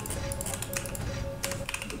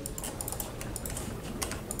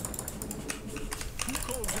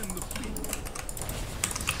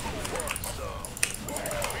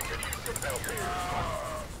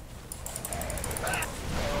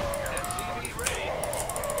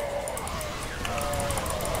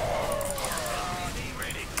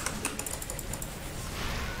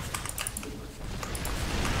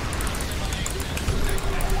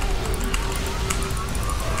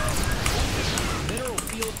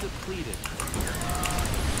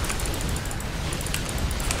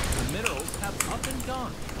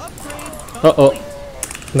 Uh-oh.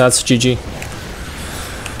 That's GG.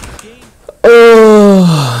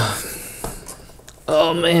 Oh.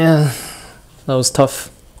 Oh man. That was tough.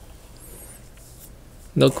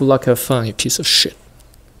 No good luck, have fun, you piece of shit.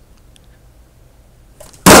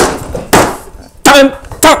 Time!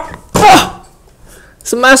 Ah!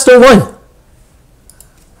 It's a master one!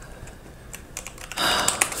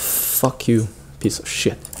 Fuck you, piece of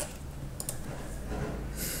shit.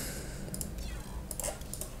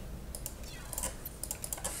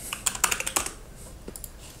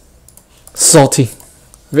 Salty.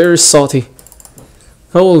 Very salty.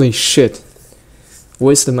 Holy shit.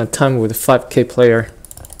 Wasted my time with a 5K player.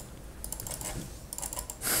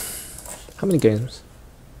 How many games?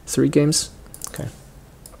 3 games? Okay.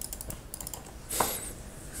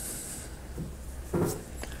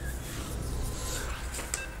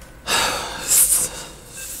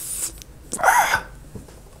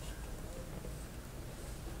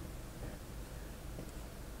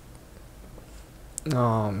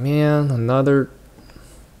 Oh man, another.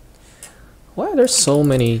 Why are there so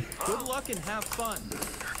many? Good luck and have fun.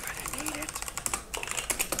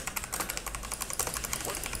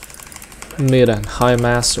 Mid and high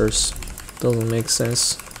masters. Doesn't make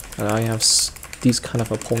sense that I have these kind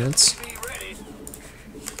of opponents.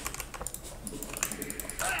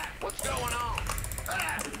 What's going on?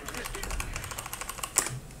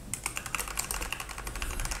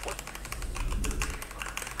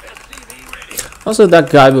 Also, that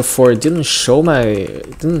guy before didn't show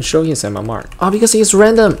his MMR. Ah, because he's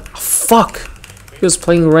random. Oh, fuck. He was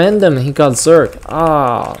playing random and he got zerg.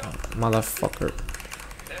 Ah, motherfucker.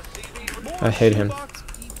 I hate him.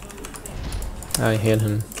 I hate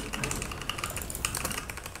him.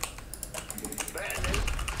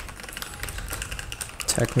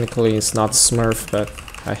 Technically, it's not Smurf, but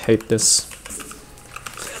I hate this.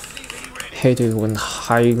 Hate it when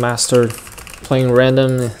high master playing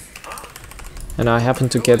random and I happen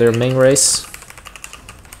to get their main race.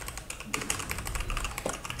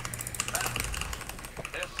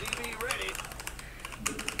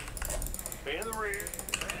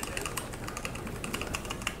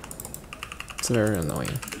 It's very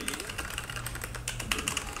annoying.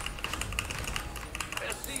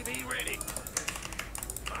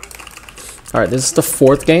 Alright, this is the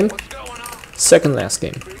 4th game. 2nd last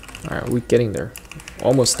game. Alright, we're getting there.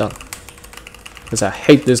 Almost done. Because I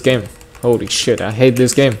hate this game. Holy shit, I hate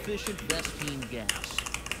this game.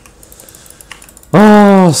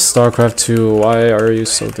 Oh, Starcraft 2, why are you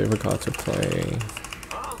so difficult to play?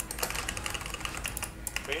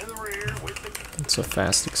 It's a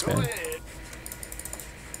fast expand.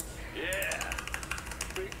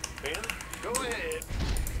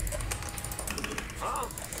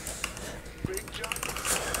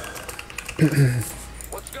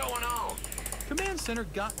 What's going on? Command center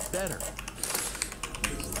got better.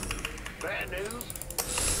 Bad news?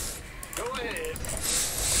 Go ahead.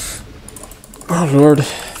 Oh lord.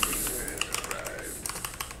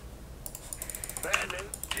 Bad news?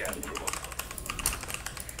 Jet proof.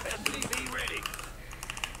 SCV ready.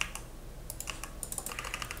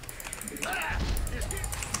 Ah!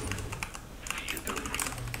 You do.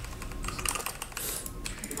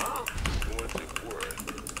 Huh? What's it worth?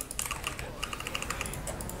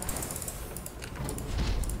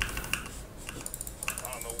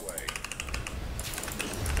 On the way.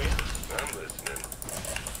 I'm listening.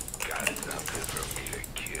 Got something for me to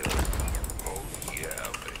kill. Oh yeah,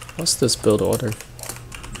 baby. What's this build order?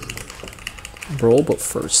 Robot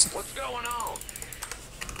first. What's going on?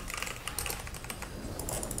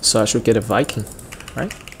 So I should get a Viking,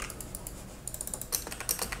 right?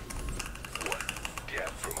 Jet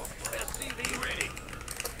from a SCV ready.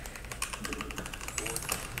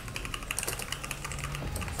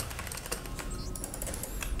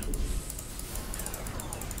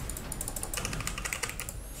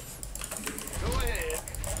 Go ahead.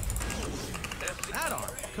 Add-on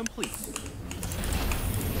complete.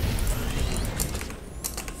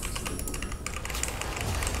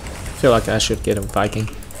 I feel like I should get a Viking.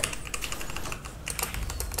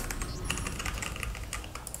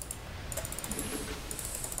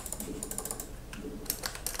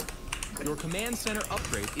 Your command center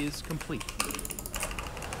upgrade is complete.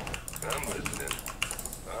 I'm listening.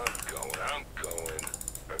 I'm going.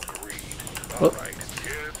 Agreed. Oh. All right.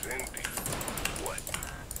 Yes, indeed. What?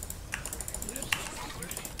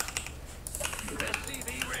 SCV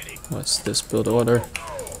ready. What's this build order?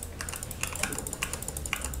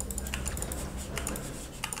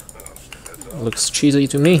 Looks cheesy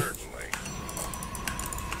to me.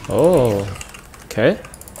 Oh, okay.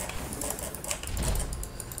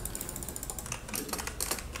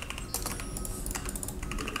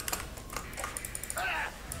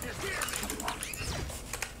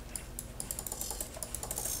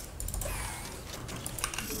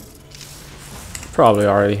 Probably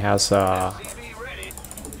already has SCV ready.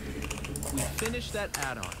 We finished that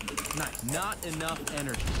add-on. Nice. Not enough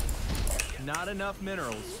energy. Not enough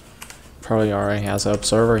minerals. probably already has an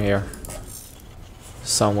observer here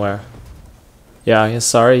somewhere. Yeah,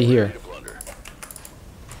 it's already here. To plunder.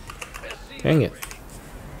 SCV Dang it.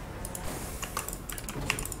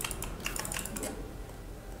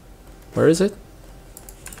 Where is it?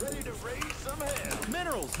 ready to raise some hell.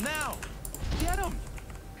 Minerals now. Get them.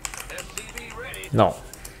 SCV ready. No.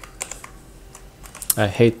 I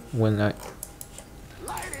hate when I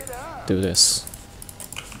Light it up. do this.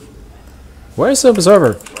 Where's the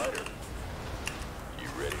observer? Fighter. You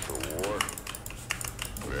ready for war?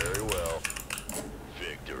 Very well.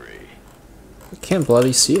 Victory. I can't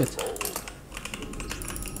bloody see it.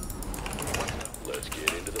 Let's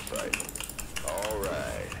get into the fight. All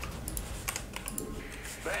right.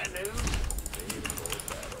 Bad news.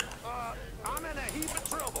 I'm in a heap of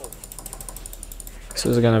trouble. So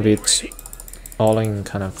it's gonna be all-in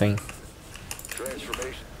kind of thing.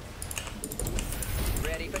 Transformation.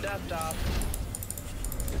 Ready for dust off.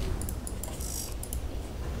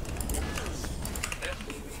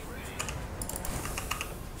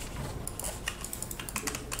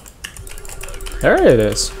 There it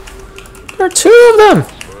is. There are two of them!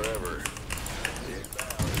 Forever.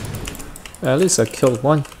 At least I killed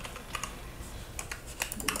one.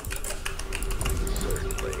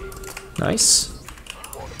 Nice.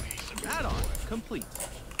 Add-on complete.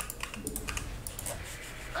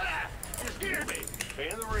 Ah! You scared me.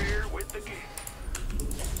 In the rear with the key.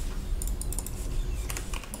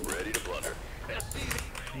 Ready to plunder.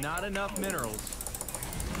 SCV. Not enough minerals.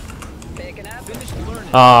 Picking up. Finished learning.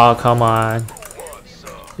 Oh, come on. Want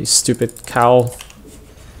some. You stupid cow.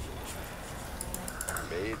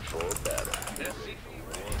 Made for battle. SCV.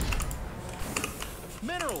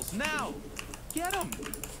 Minerals now. Get them.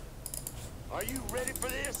 Are you ready for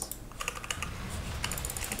this?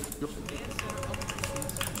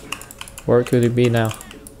 Where could it be now?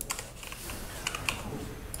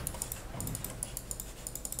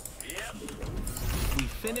 Yep. We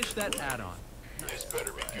finished that add-on. This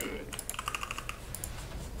better be good.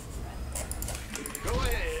 Go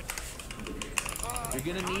ahead.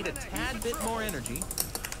 You're gonna need a tad bit more energy.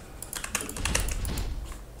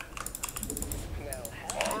 Well,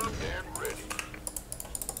 hell. Armed and ready.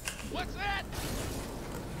 What's that?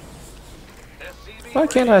 SCV Why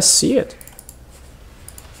can't I see it?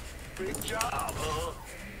 Big job, huh?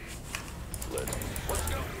 Let's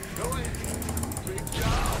go. Go ahead. Big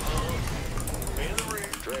job, huh? In the rear.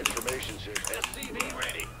 Transformation system. SCV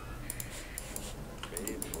ready.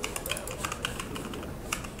 Made for battle.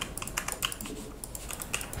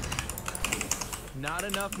 Not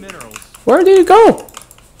enough minerals. Where did it go? All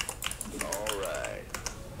right.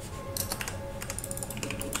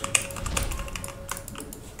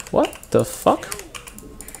 What the fuck?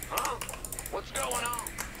 Huh? What's going on?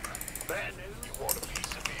 Bad news? You want a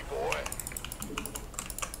piece of me, boy?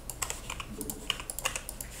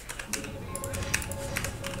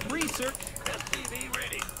 Research. SCV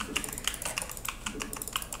ready.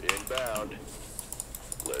 Inbound.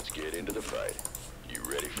 Let's get into the fight. You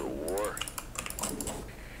ready for war?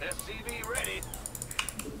 SCV ready.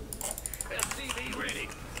 SCV ready.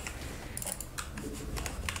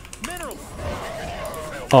 Minerals.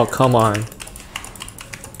 Oh, come on.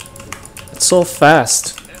 It's so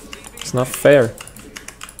fast. It's not fair.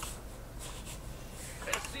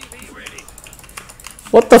 SCV ready.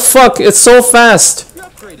 What the fuck? It's so fast. Your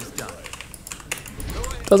upgrade is done.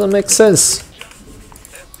 Doesn't make sense.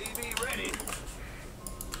 SCV ready.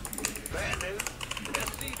 Bad news.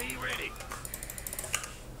 SCV ready.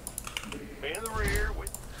 In the rear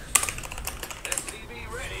with SCV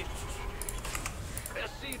ready.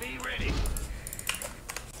 SCV ready.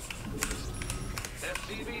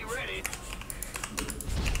 SCV ready.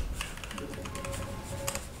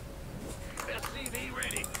 SCV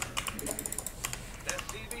ready.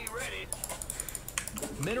 SCV ready.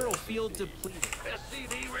 Mineral field depleted.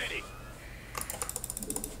 SCV ready.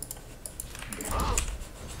 Huh?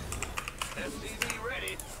 SCV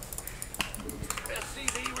ready.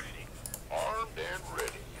 SCV ready. Armed and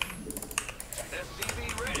ready. SCV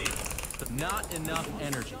ready. Not enough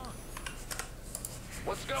energy.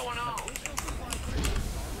 What's going on?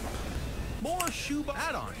 More shoebox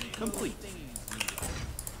add-on complete.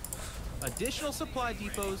 Additional supply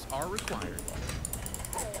depots are required.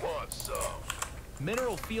 Who wants some?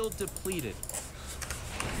 Mineral field depleted.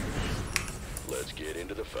 Let's get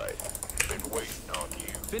into the fight. Been waiting on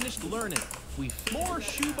you. Finished learning. More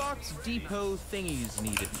shoebox depot thingies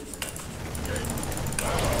needed.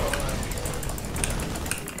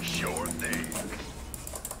 Sure thing.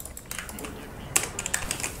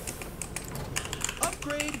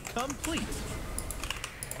 complete.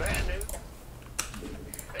 Bad news.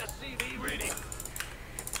 SCV ready.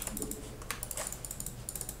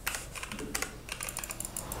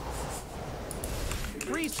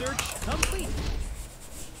 Research complete.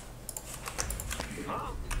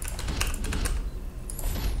 Huh?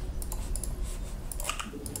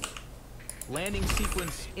 Landing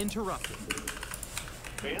sequence interrupted.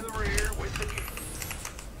 In the rear with the key.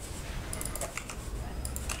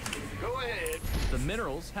 Go ahead. The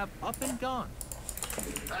minerals have up and gone.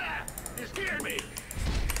 Ah! You scared me!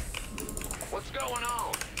 What's going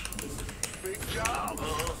on? Big job,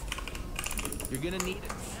 huh? You're gonna need a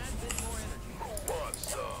tad bit more energy. Who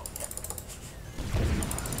wants some?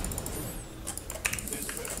 This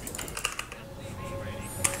better be good. SCV ready.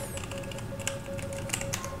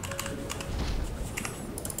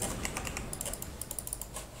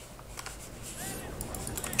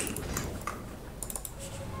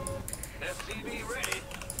 SCV ready.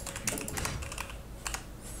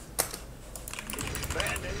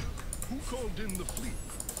 Bad news. Who called in the fleet?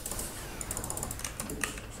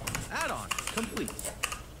 Add-on complete.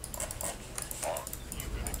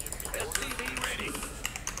 SCV ready.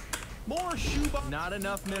 More shoebox. Not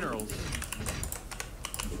enough minerals.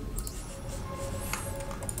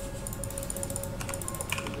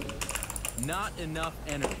 Not enough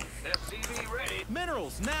energy. SCV ready.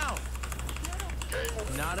 Minerals now.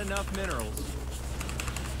 Not enough minerals.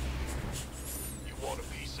 You want a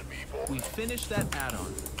piece of me, boy? We finished that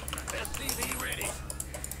add-on. SCV ready.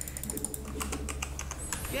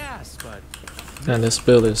 Gas, bud. And this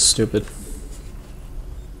build is stupid.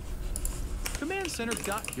 Command center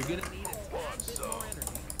got. You're gonna need it. Some.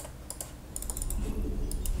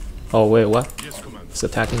 Oh wait, what? Yes, Commander. It's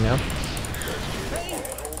attacking now? Hey,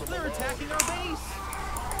 they're attacking our base.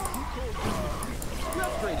 Your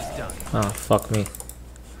upgrade is done. Oh, fuck me.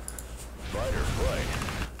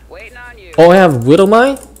 Waiting on you. Oh, I have Widow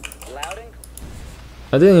Mine? Loud and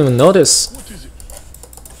I didn't even notice. What is it?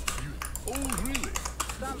 Oh, really?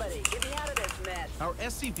 somebody, get me out of this mess. Our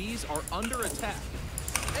SCVs are under attack.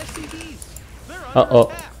 SCVs, they're under Uh-oh.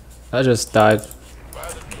 attack. I just died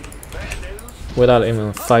Bad news. without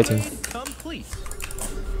even fighting. Upgrade complete.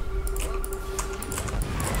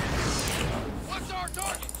 What's our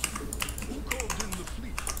target? Who called in the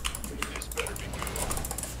fleet? This better be good.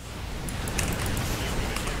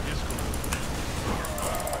 Yes,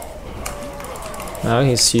 Commander. Now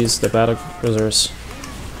he sees the Battlecruisers.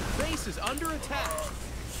 Base is under attack.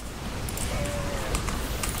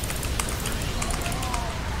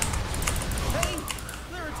 Hey,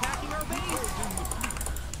 they're attacking our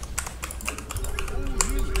base.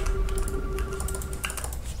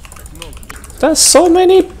 Acknowledged. That's so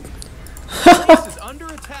many. Base is under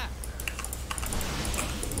attack.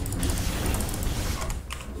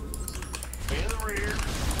 In the rear.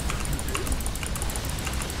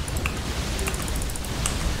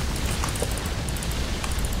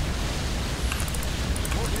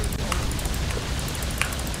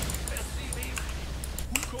 SCV.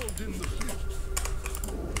 Who called in the fleet?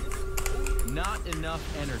 Not enough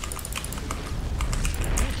energy.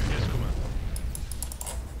 Yes, Commander.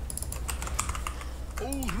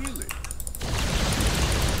 Oh, really?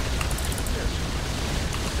 Yes.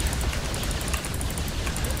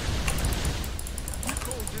 Who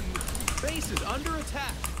called in the fleet? Base is under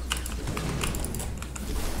attack.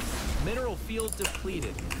 Mineral field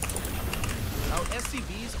depleted. Our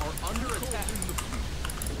SCVs are under attack. In the fleet.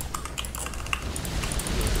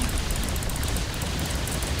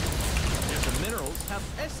 The minerals have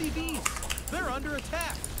SCVs. They're under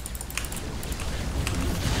attack.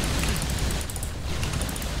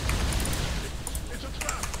 It's a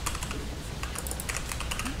trap.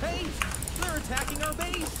 Hey, they're attacking our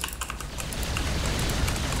base.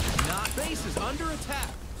 Not base is under attack.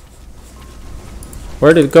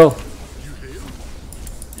 Where did it go? You hail?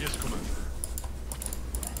 Yes, Commander.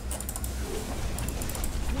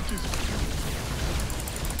 What is it?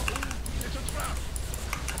 It's a trap.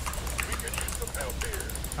 We could use some help here.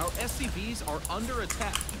 Our SCVs are under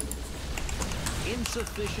attack.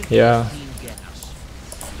 Insufficient Yeah. steam gas.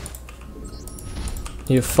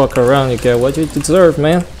 You fuck around, you get what you deserve,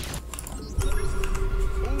 man. Oh,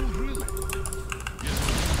 really? Yes,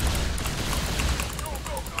 Go,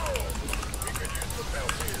 go, go. We could use some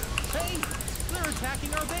help here. Hey, they're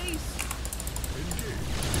attacking our base.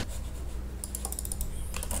 engage.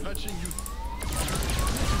 Patching you.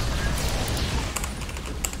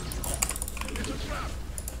 It's a trap.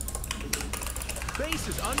 Base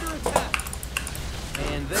is under attack.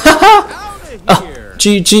 And they're out of here.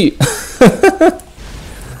 GG.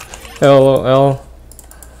 LOL.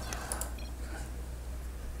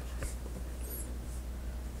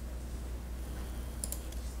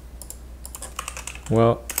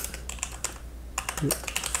 Well, you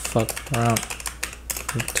fucked around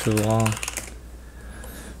for too long.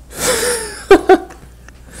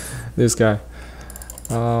 This guy.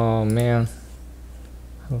 Oh man.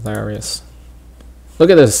 Hilarious. Look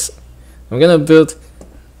at this. I'm gonna build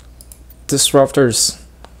disruptors,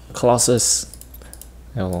 Colossus,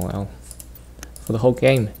 LOL, for the whole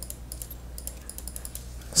game.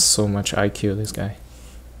 So much IQ, this guy.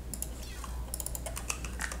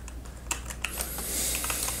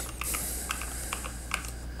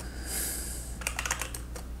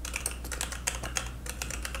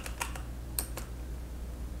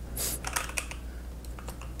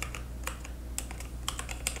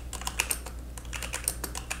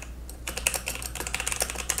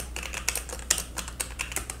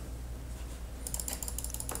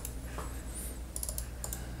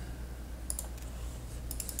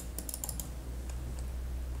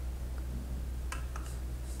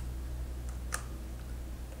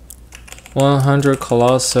 $100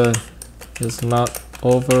 Colossus is not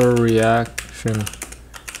overreaction.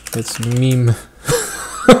 It's meme.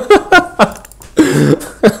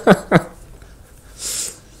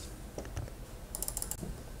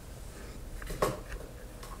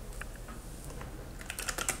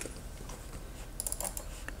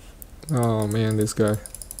 Oh man, this guy.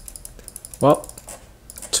 Well,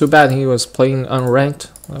 too bad he was playing unranked.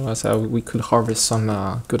 Otherwise, we could harvest some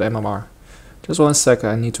good MMR. Just 1 second,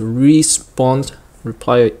 I need to respond,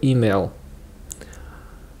 reply an email.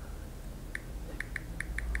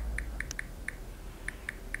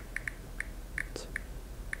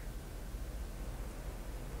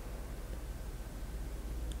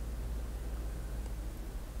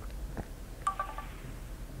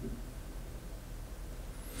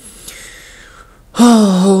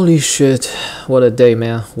 Oh, holy shit. What a day,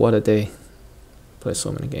 man. What a day. Play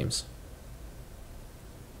so many games.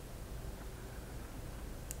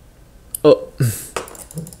 Oh.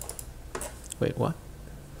 Wait, what?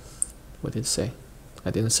 What did it say?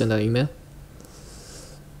 I didn't send that email?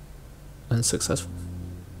 Unsuccessful.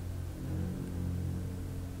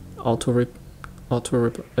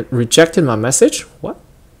 Rejected my message? What?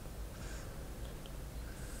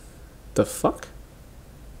 The fuck?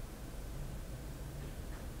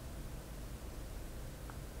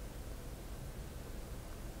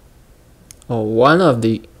 Oh, one of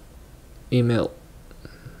the email.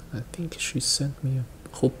 I think she sent me a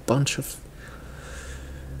whole bunch of.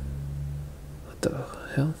 What the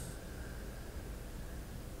hell?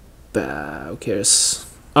 Bah, who cares?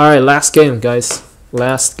 Alright, last game, guys.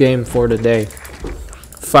 Last game for the day.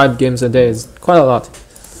 5 games a day is quite a lot.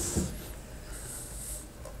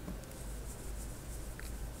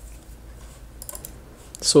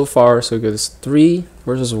 So far, so good. It's 3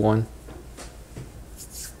 versus 1.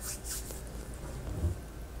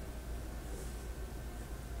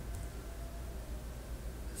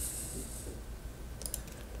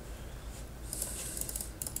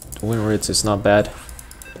 Win rates is not bad.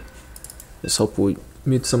 Let's hope we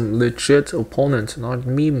meet some legit opponent, not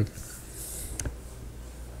meme.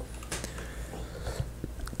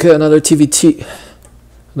 Okay, another TVT.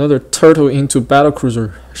 Another turtle into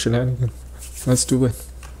Battlecruiser shenanigan. Let's do it.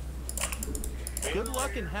 Good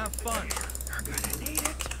luck and have fun. You're gonna need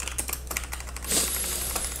it.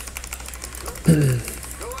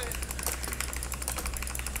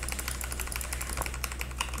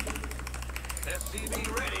 SCV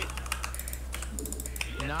ready.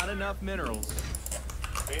 Not enough minerals.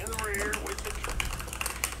 In the rear with the...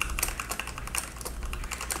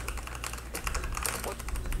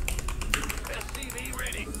 SCV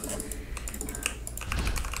ready.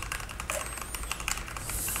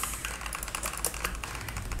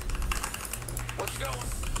 What's going?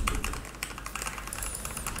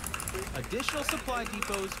 Additional supply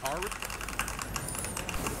depots are...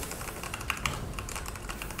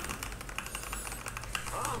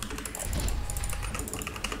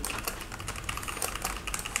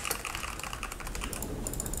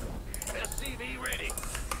 SCV ready.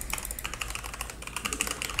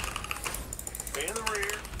 In the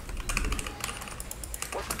rear.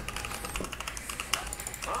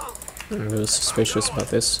 I'm a little suspicious about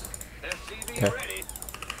this. SCV Okay. ready.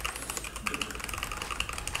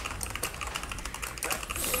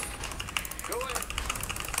 Go ahead.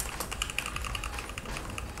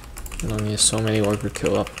 I don't need so many order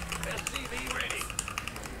kill up. SCV ready.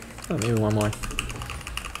 Oh, maybe one more.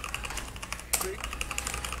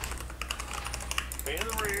 In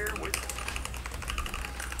the rear with...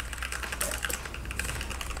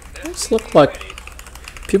 This look like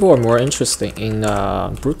people are more interested in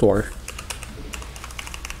Brute War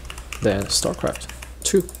than Starcraft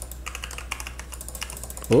 2.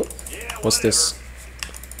 Oh, what's this?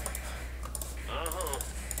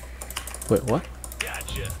 Wait, what?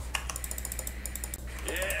 Gotcha.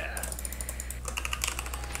 Yeah.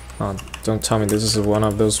 Oh, don't tell me this is one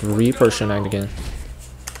of those Reaper shenanigans.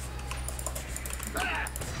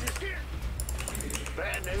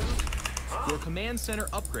 Bad news. Your command center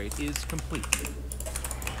upgrade is complete.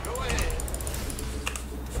 Go ahead.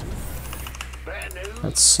 Bad news.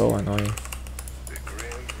 That's so annoying. The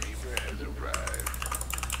Grim Reaper has arrived.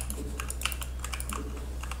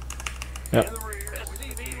 Yep. In the rear.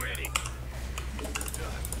 SCV ready.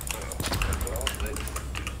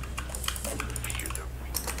 Fear the Reaper,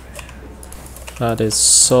 man. That is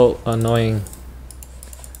so annoying.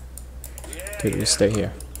 Yeah, Dude, we stay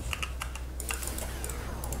here.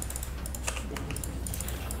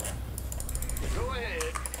 Go ahead.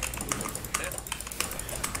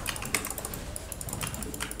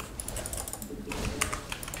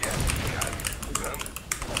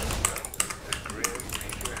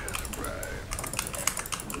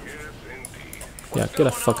 Yeah, get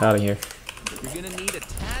the fuck out of here. You're gonna need a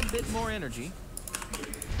tad bit more energy.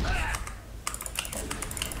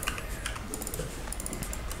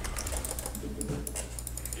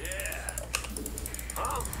 Yeah.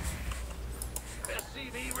 Huh?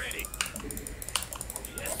 SCV ready.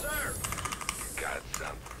 Yes, sir. Got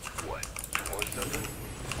some. What? You want something?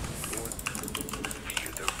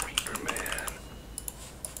 Fear the Reaper, man.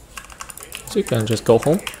 So you can just go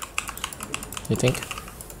home? You think?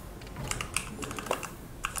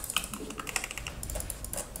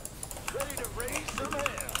 Ready to raise some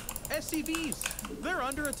hell. SCVs, they're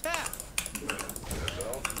under attack.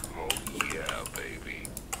 Oh, yeah, baby.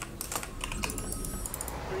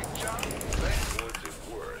 Big job. What's it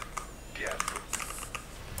worth? Guess.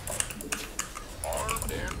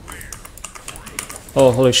 Armed and rear.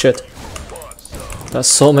 Oh, holy shit. Want some? That's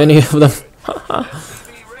so many of them.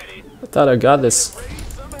 SCV ready. I thought I got this.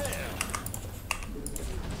 Raise some hell.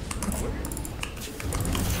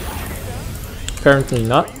 Apparently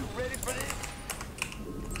not. You ready for this?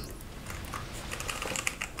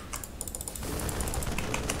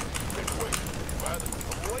 Been waiting.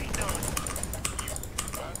 I'm waiting on it.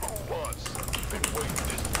 Who wants? Been waiting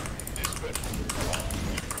this better.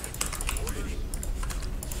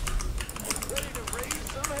 Ready to raise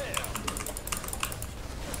some hell.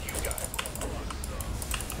 You got it.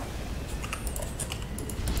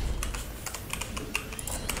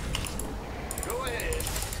 Go ahead.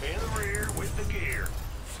 In the rear with the gear.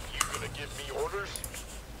 You gonna give me orders?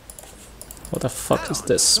 What the fuck is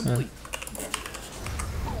this, man? Complete.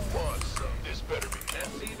 Who wants some? This better be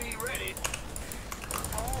SCV ready.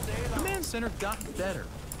 All day long. Command center got better.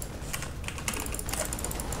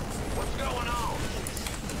 What's going on?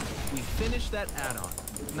 We finished that add-on.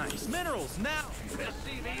 Nice. Minerals now.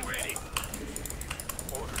 SCV ready.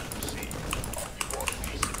 Order received. You want a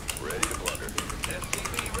piece? Ready to plunder.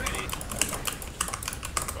 SCV ready.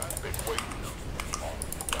 I've been waiting.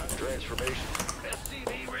 Transformation.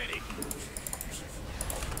 SCV ready.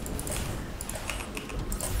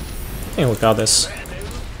 I think we got this. Bad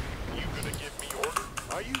news. You gonna give me order?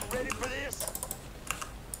 Are you ready for this?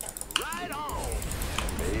 Right on.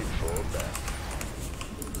 Made for that.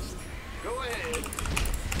 Go ahead.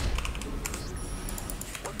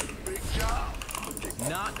 What's the big job?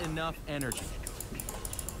 Not enough energy.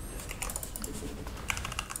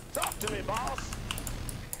 Talk to me, boss.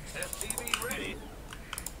 SCV ready.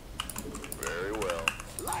 Very well.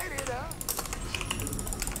 Light it up.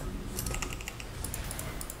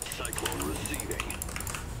 Cyclone receiving.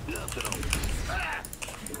 Nothing else. Ah!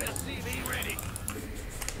 SCV ready.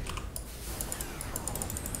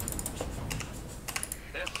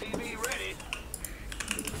 SCV ready.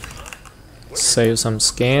 Save some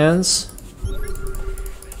scans.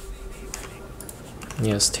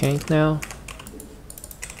 Yes, tank now.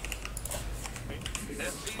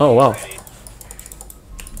 SCV Oh wow. ready.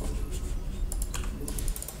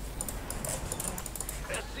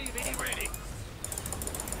 SCV ready.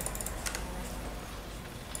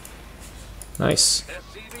 Nice.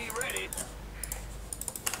 SCV ready.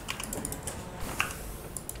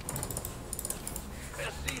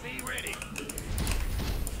 SCV ready.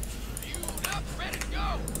 Fueled up, ready to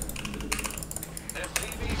go.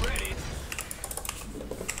 SCV ready.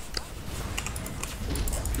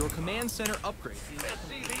 Your command center upgrade is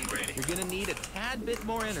SCV ready. You're gonna need a tad bit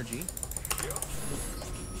more energy.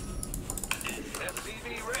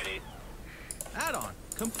 SCV ready. Add-on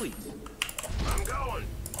complete. I'm going.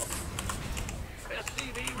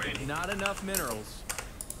 SCV ready. Not enough minerals.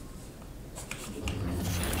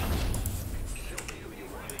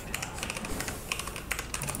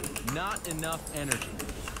 Not enough energy.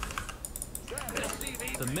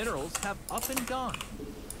 SCV The minerals have up and gone.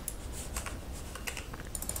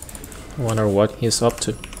 I wonder what he's up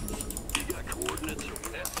to.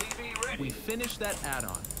 We finished that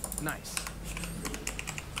add-on. Nice.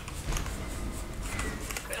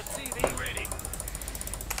 SCV ready.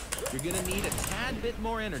 You're gonna need a tad bit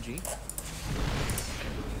more energy.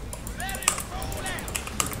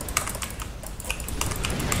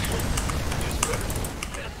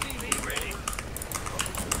 SCV ready.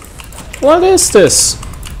 What is this?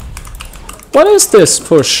 What is this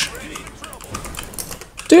push?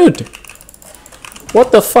 Dude!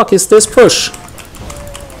 What the fuck is this push?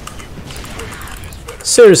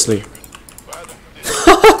 Seriously.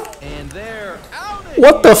 And they're out of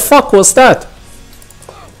What the fuck was that?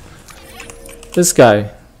 This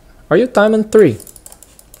guy. Are you Diamond 3?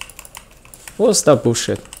 What was that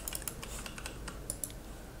bullshit?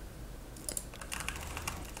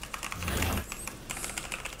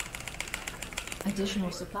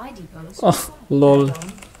 Additional supply depots. Oh, lol.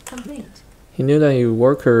 Complete. He knew that your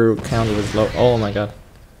worker count was low. Oh my god.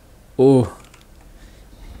 Ooh.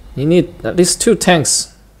 You need at least 2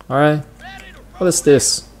 tanks. Alright. What is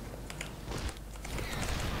this?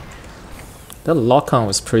 That lock-on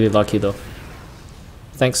was pretty lucky though.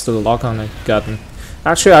 Thanks to the lock-on I gotten.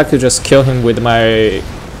 Actually, I could just kill him with my...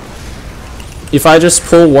 If I just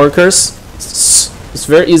pull workers, it's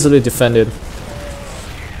very easily defended.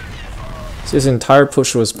 His entire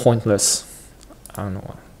push was pointless. I don't know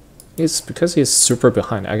why. It's because he's super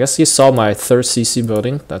behind. I guess he saw my 3rd CC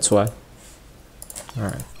building, that's why.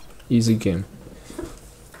 Alright. Easy game.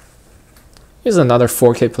 He's another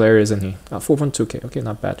 4K player, isn't he? 4.2K. Okay,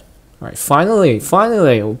 not bad. Alright, finally,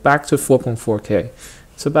 we're back to 4.4K.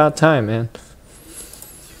 It's about time, man.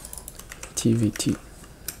 TVT.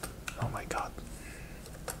 Oh my god.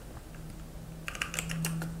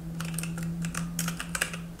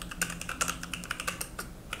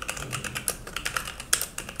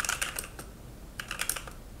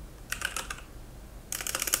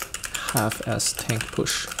 Half-ass tank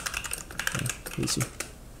push. Okay, easy.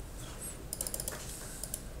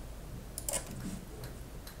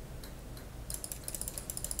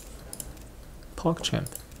 PogChamp.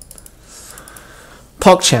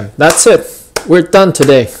 PogChamp, that's it. We're done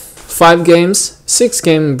today. 5 games, 6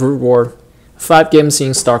 games in Brood War, 5 games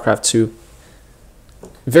in Starcraft 2.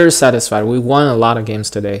 Very satisfied. We won a lot of games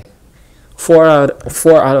today. 4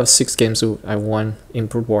 out of 6 games I won in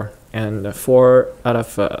Brood War, and 4 out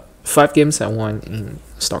of 5 games I won in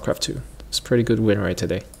Starcraft 2. It's a pretty good win rate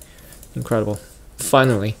today. Incredible.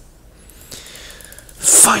 Finally,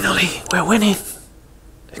 we're winning.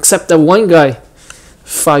 Except that one guy,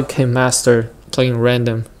 5K master, playing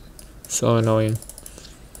random. So annoying.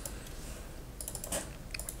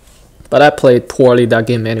 But I played poorly that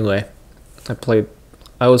game anyway.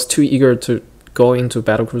 I was too eager to go into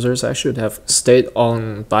Battlecruisers. I should have stayed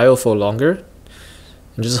on Bio for longer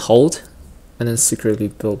and just hold, and then secretly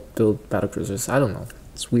build Battlecruisers. I don't know.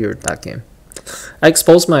 It's weird, that game. I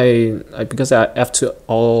exposed because I F2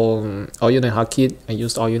 all unit hotkey. I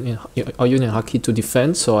used all unit hotkey to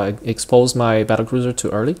defend, so I exposed my Battlecruiser too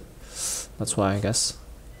early. That's why, I guess.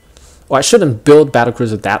 Well, I shouldn't build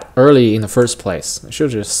Battlecruiser that early in the first place. I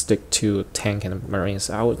should just stick to tank and marines.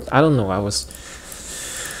 I don't know. I was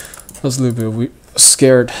a little bit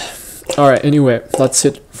scared. All right. Anyway, that's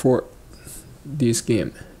it for this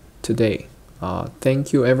game today.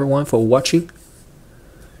 Thank you everyone for watching.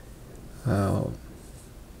 I'll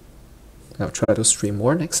try to stream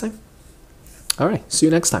more next time. Alright, see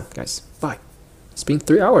you next time, guys. Bye. It's been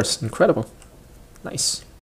 3 hours. Incredible. Nice.